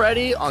Wrestling with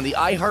Freddie on the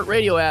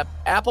iHeartRadio app,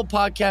 Apple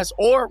Podcasts,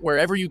 or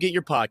wherever you get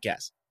your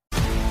podcasts.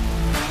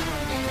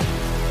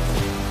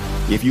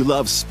 If you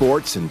love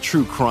sports and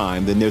true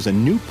crime, then there's a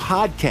new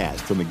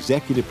podcast from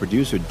executive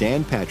producer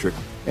Dan Patrick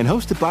and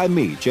hosted by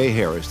me, Jay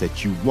Harris,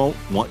 that you won't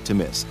want to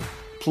miss.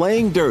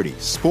 Playing Dirty: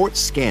 Sports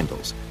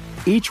Scandals.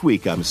 Each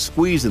week, I'm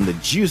squeezing the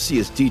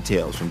juiciest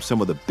details from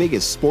some of the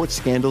biggest sports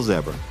scandals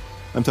ever.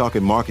 I'm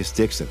talking Marcus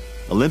Dixon,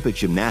 Olympic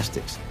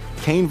gymnastics,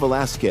 Cain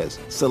Velasquez,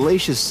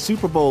 salacious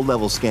Super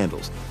Bowl-level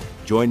scandals.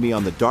 Join me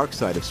on the dark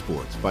side of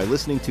sports by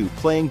listening to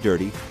Playing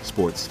Dirty: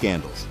 Sports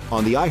Scandals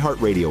on the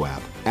iHeartRadio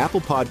app,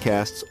 Apple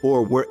Podcasts,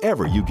 or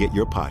wherever you get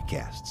your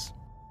podcasts.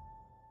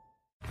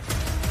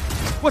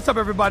 What's up,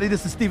 everybody?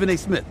 This is Stephen A.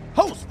 Smith,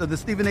 host of the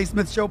Stephen A.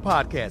 Smith Show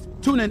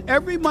podcast. Tune in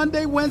every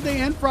Monday, Wednesday,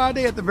 and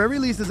Friday at the very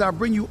least as I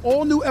bring you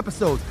all new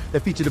episodes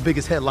that feature the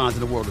biggest headlines in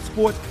the world of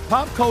sports,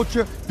 pop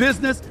culture,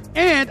 business,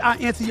 and I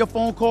answer your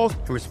phone calls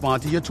and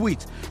respond to your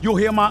tweets. You'll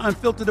hear my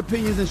unfiltered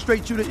opinions and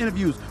straight-shooter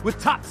interviews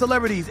with top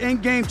celebrities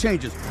and game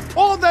changers.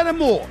 All that and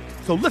more.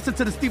 So listen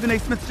to the Stephen A.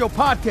 Smith Show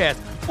podcast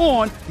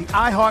on the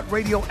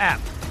iHeartRadio app,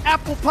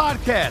 Apple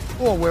Podcasts,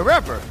 or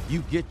wherever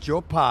you get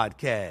your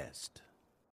podcast.